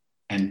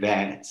and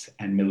vets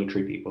and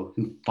military people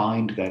who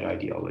find that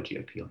ideology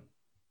appealing.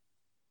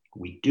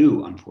 We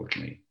do,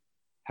 unfortunately,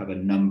 have a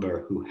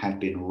number who have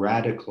been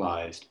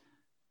radicalized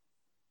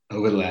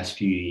over the last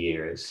few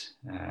years,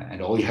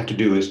 and all you have to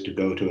do is to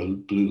go to a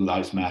Blue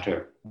Lives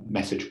Matter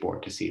message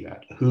board to see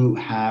that, who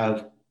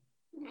have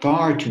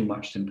far too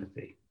much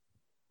sympathy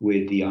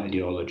with the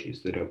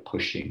ideologies that are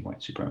pushing white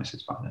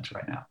supremacist violence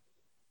right now.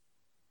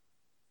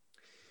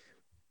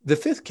 The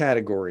 5th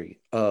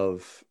category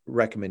of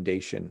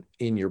recommendation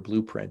in your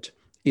blueprint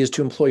is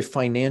to employ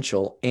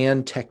financial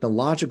and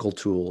technological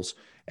tools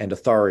and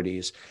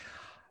authorities.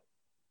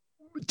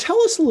 Tell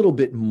us a little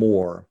bit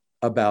more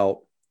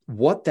about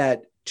what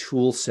that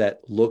tool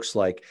set looks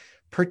like,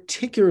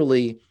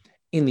 particularly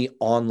in the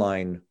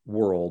online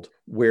world,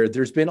 where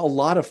there's been a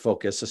lot of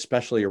focus,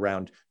 especially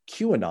around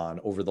QAnon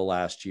over the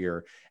last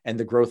year, and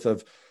the growth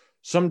of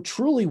some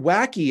truly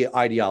wacky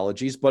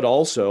ideologies, but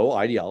also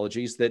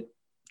ideologies that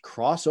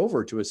cross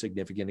over to a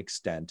significant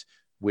extent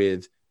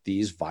with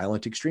these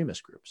violent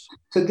extremist groups.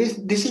 So this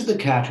is the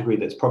category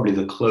that's probably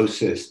the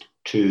closest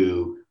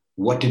to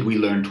what did we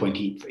learn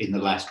in the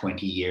last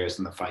 20 years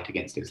in the fight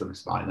against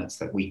Islamist violence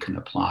that we can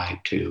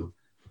apply to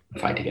the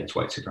fight against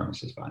white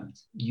supremacist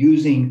violence.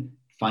 Using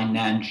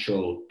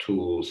financial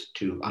tools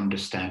to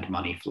understand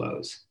money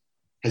flows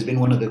has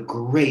been one of the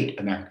great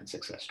American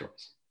success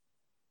stories.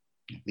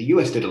 The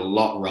US did a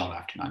lot wrong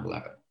after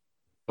 9/11,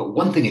 but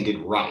one thing it did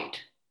right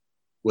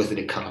was that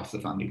it cut off the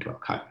funding to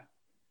Al-Qaeda.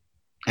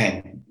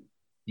 And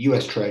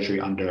US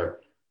Treasury under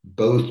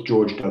both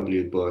George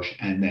W. Bush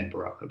and then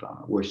Barack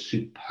Obama were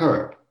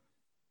superb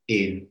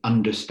in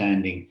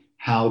understanding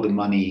how the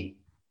money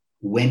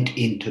went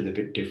into the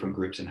different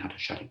groups and how to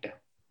shut it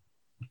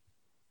down.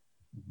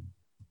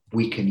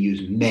 We can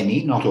use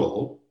many, not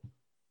all,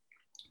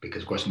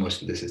 because of course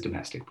most of this is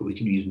domestic, but we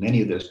can use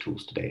many of those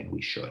tools today, and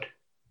we should.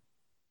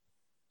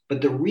 But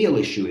the real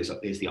issue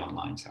is the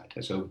online side.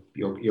 So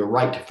you're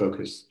right to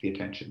focus the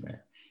attention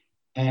there.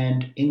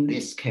 And in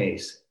this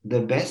case,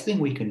 the best thing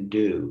we can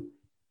do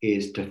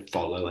is to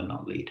follow and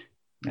not lead,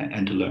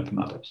 and to learn from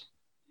others.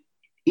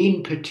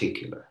 In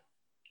particular,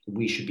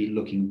 we should be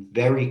looking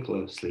very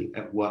closely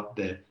at what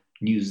the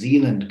New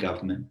Zealand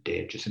government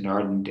did, Jacinda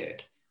Ardern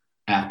did,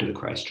 after the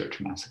Christchurch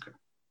massacre,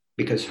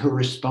 because her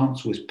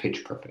response was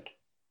pitch perfect.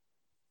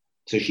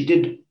 So she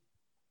did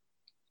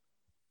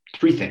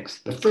 3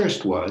 things. The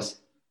first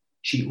was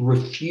she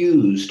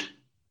refused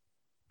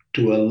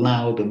to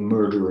allow the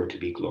murderer to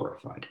be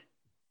glorified.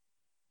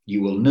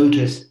 You will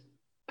notice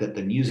that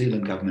the New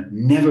Zealand government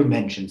never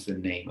mentions the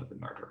name of the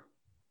murderer.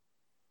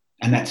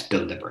 And that's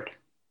deliberate.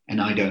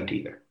 And I don't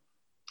either.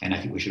 And I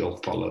think we should all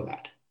follow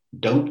that.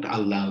 Don't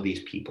allow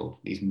these people,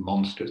 these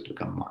monsters, to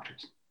become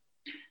martyrs.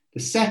 The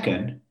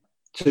second,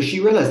 so she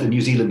realized the New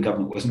Zealand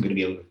government wasn't going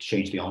to be able to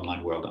change the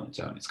online world on its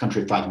own. It's a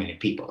country of 5 million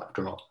people,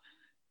 after all.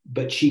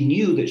 But she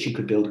knew that she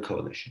could build a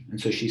coalition.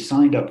 And so she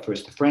signed up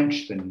first the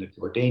French, then the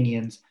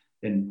Jordanians,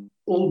 then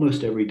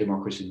almost every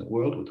democracy in the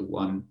world, with the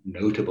one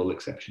notable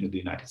exception of the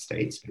United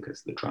States,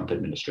 because the Trump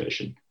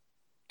administration,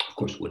 of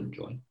course, wouldn't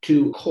join,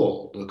 to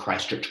call, the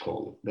Christchurch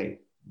call, they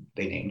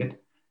named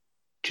it,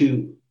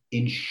 to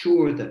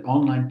ensure that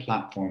online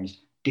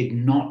platforms did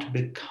not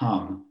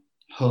become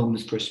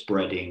homes for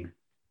spreading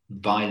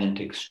violent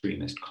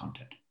extremist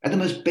content. At the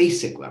most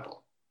basic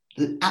level,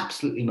 the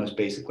absolutely most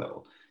basic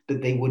level,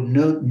 that they would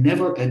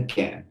never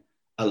again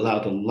allow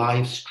the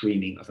live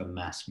streaming of a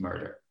mass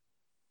murder,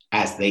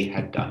 as they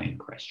had done in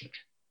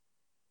Christchurch.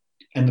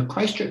 And the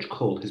Christchurch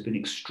Call has been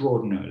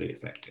extraordinarily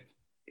effective.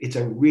 It's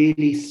a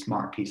really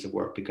smart piece of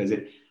work because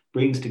it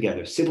brings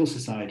together civil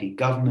society,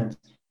 governments,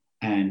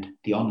 and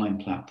the online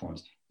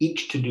platforms,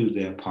 each to do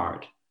their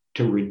part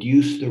to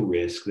reduce the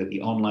risk that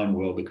the online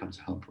world becomes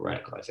a home for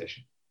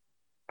radicalization.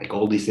 Like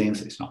all these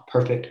things, it's not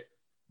perfect,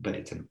 but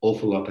it's an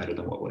awful lot better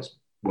than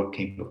what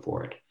came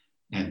before it.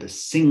 And the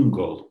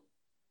single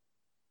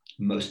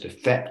most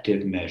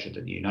effective measure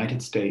that the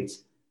United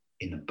States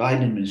in the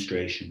Biden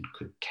administration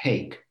could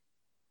take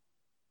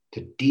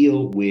to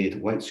deal with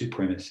white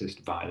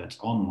supremacist violence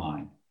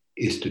online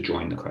is to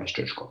join the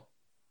Christchurch Call.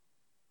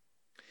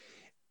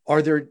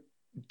 Are there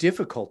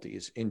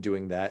difficulties in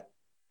doing that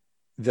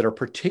are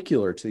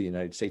particular to the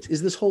United States?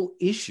 Is this whole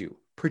issue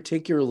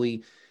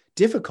particularly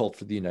difficult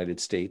for the United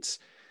States,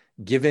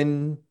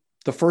 given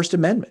the First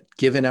Amendment,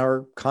 given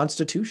our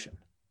Constitution?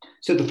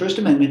 So the First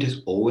Amendment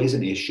is always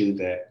an issue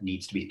that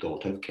needs to be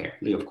thought of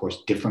carefully. Of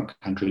course, different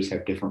countries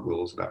have different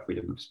rules about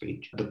freedom of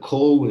speech. The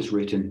call was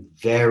written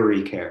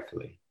very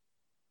carefully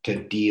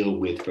to deal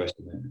with First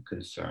Amendment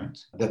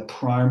concerns. The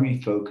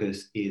primary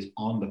focus is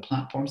on the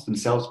platforms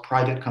themselves,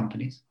 private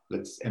companies,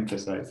 let's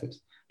emphasize this,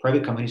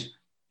 private companies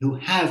who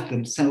have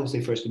themselves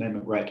a First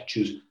Amendment right to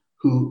choose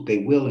who they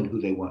will and who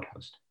they won't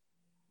host.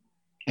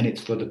 And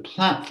it's for the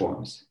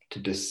platforms to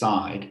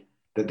decide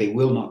that they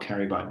will not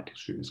carry violent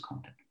extremist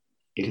content.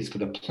 It is for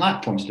the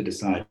platforms to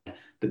decide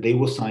that they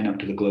will sign up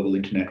to the Global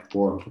Internet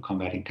Forum for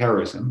Combating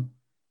Terrorism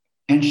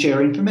and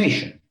share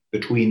information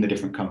between the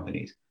different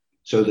companies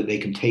so that they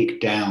can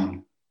take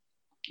down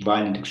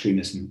violent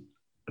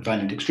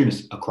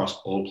extremists across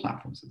all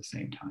platforms at the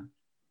same time.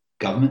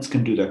 Governments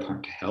can do their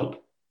part to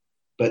help,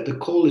 but the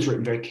call is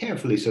written very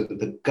carefully so that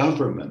the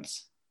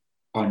governments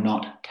are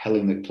not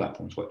telling the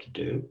platforms what to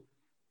do,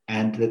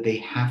 and that they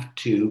have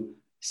to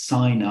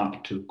sign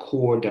up to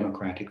core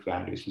democratic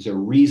values. There's a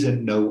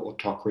reason no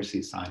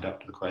autocracy signed up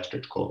to the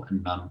Christchurch Call,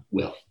 and none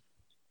will.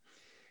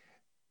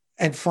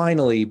 And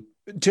finally,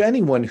 to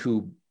anyone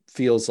who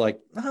feels like,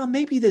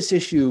 maybe this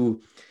issue,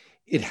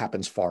 it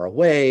happens far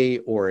away,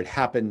 or it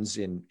happens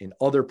in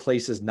other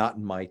places, not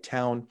in my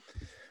town,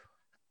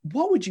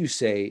 what would you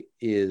say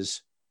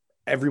is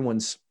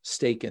everyone's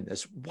stake in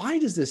this? Why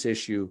does this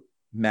issue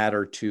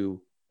matter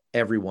to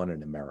everyone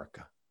in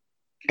America?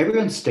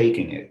 Everyone's stake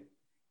in it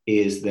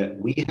is that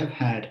we have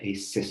had a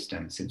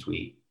system since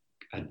we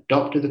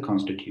adopted the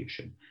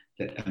Constitution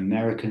that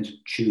Americans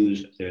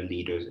choose their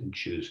leaders and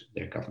choose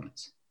their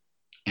governments.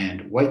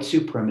 And white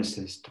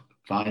supremacist,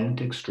 violent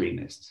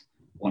extremists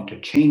want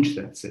to change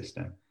that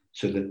system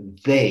so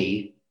that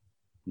they,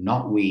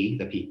 not we,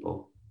 the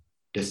people,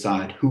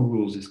 decide who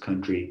rules this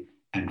country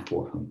and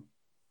for whom.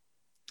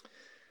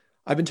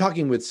 I've been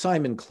talking with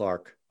Simon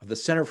Clarke of the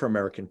Center for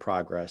American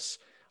Progress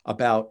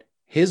about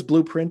his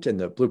blueprint and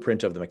the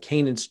blueprint of the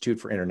McCain Institute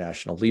for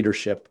International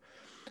Leadership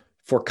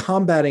for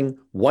combating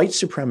white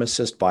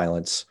supremacist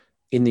violence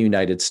in the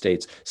United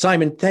States.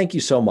 Simon, thank you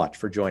so much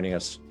for joining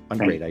us on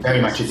Great Ideas.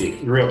 Very much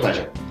indeed. Real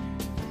pleasure.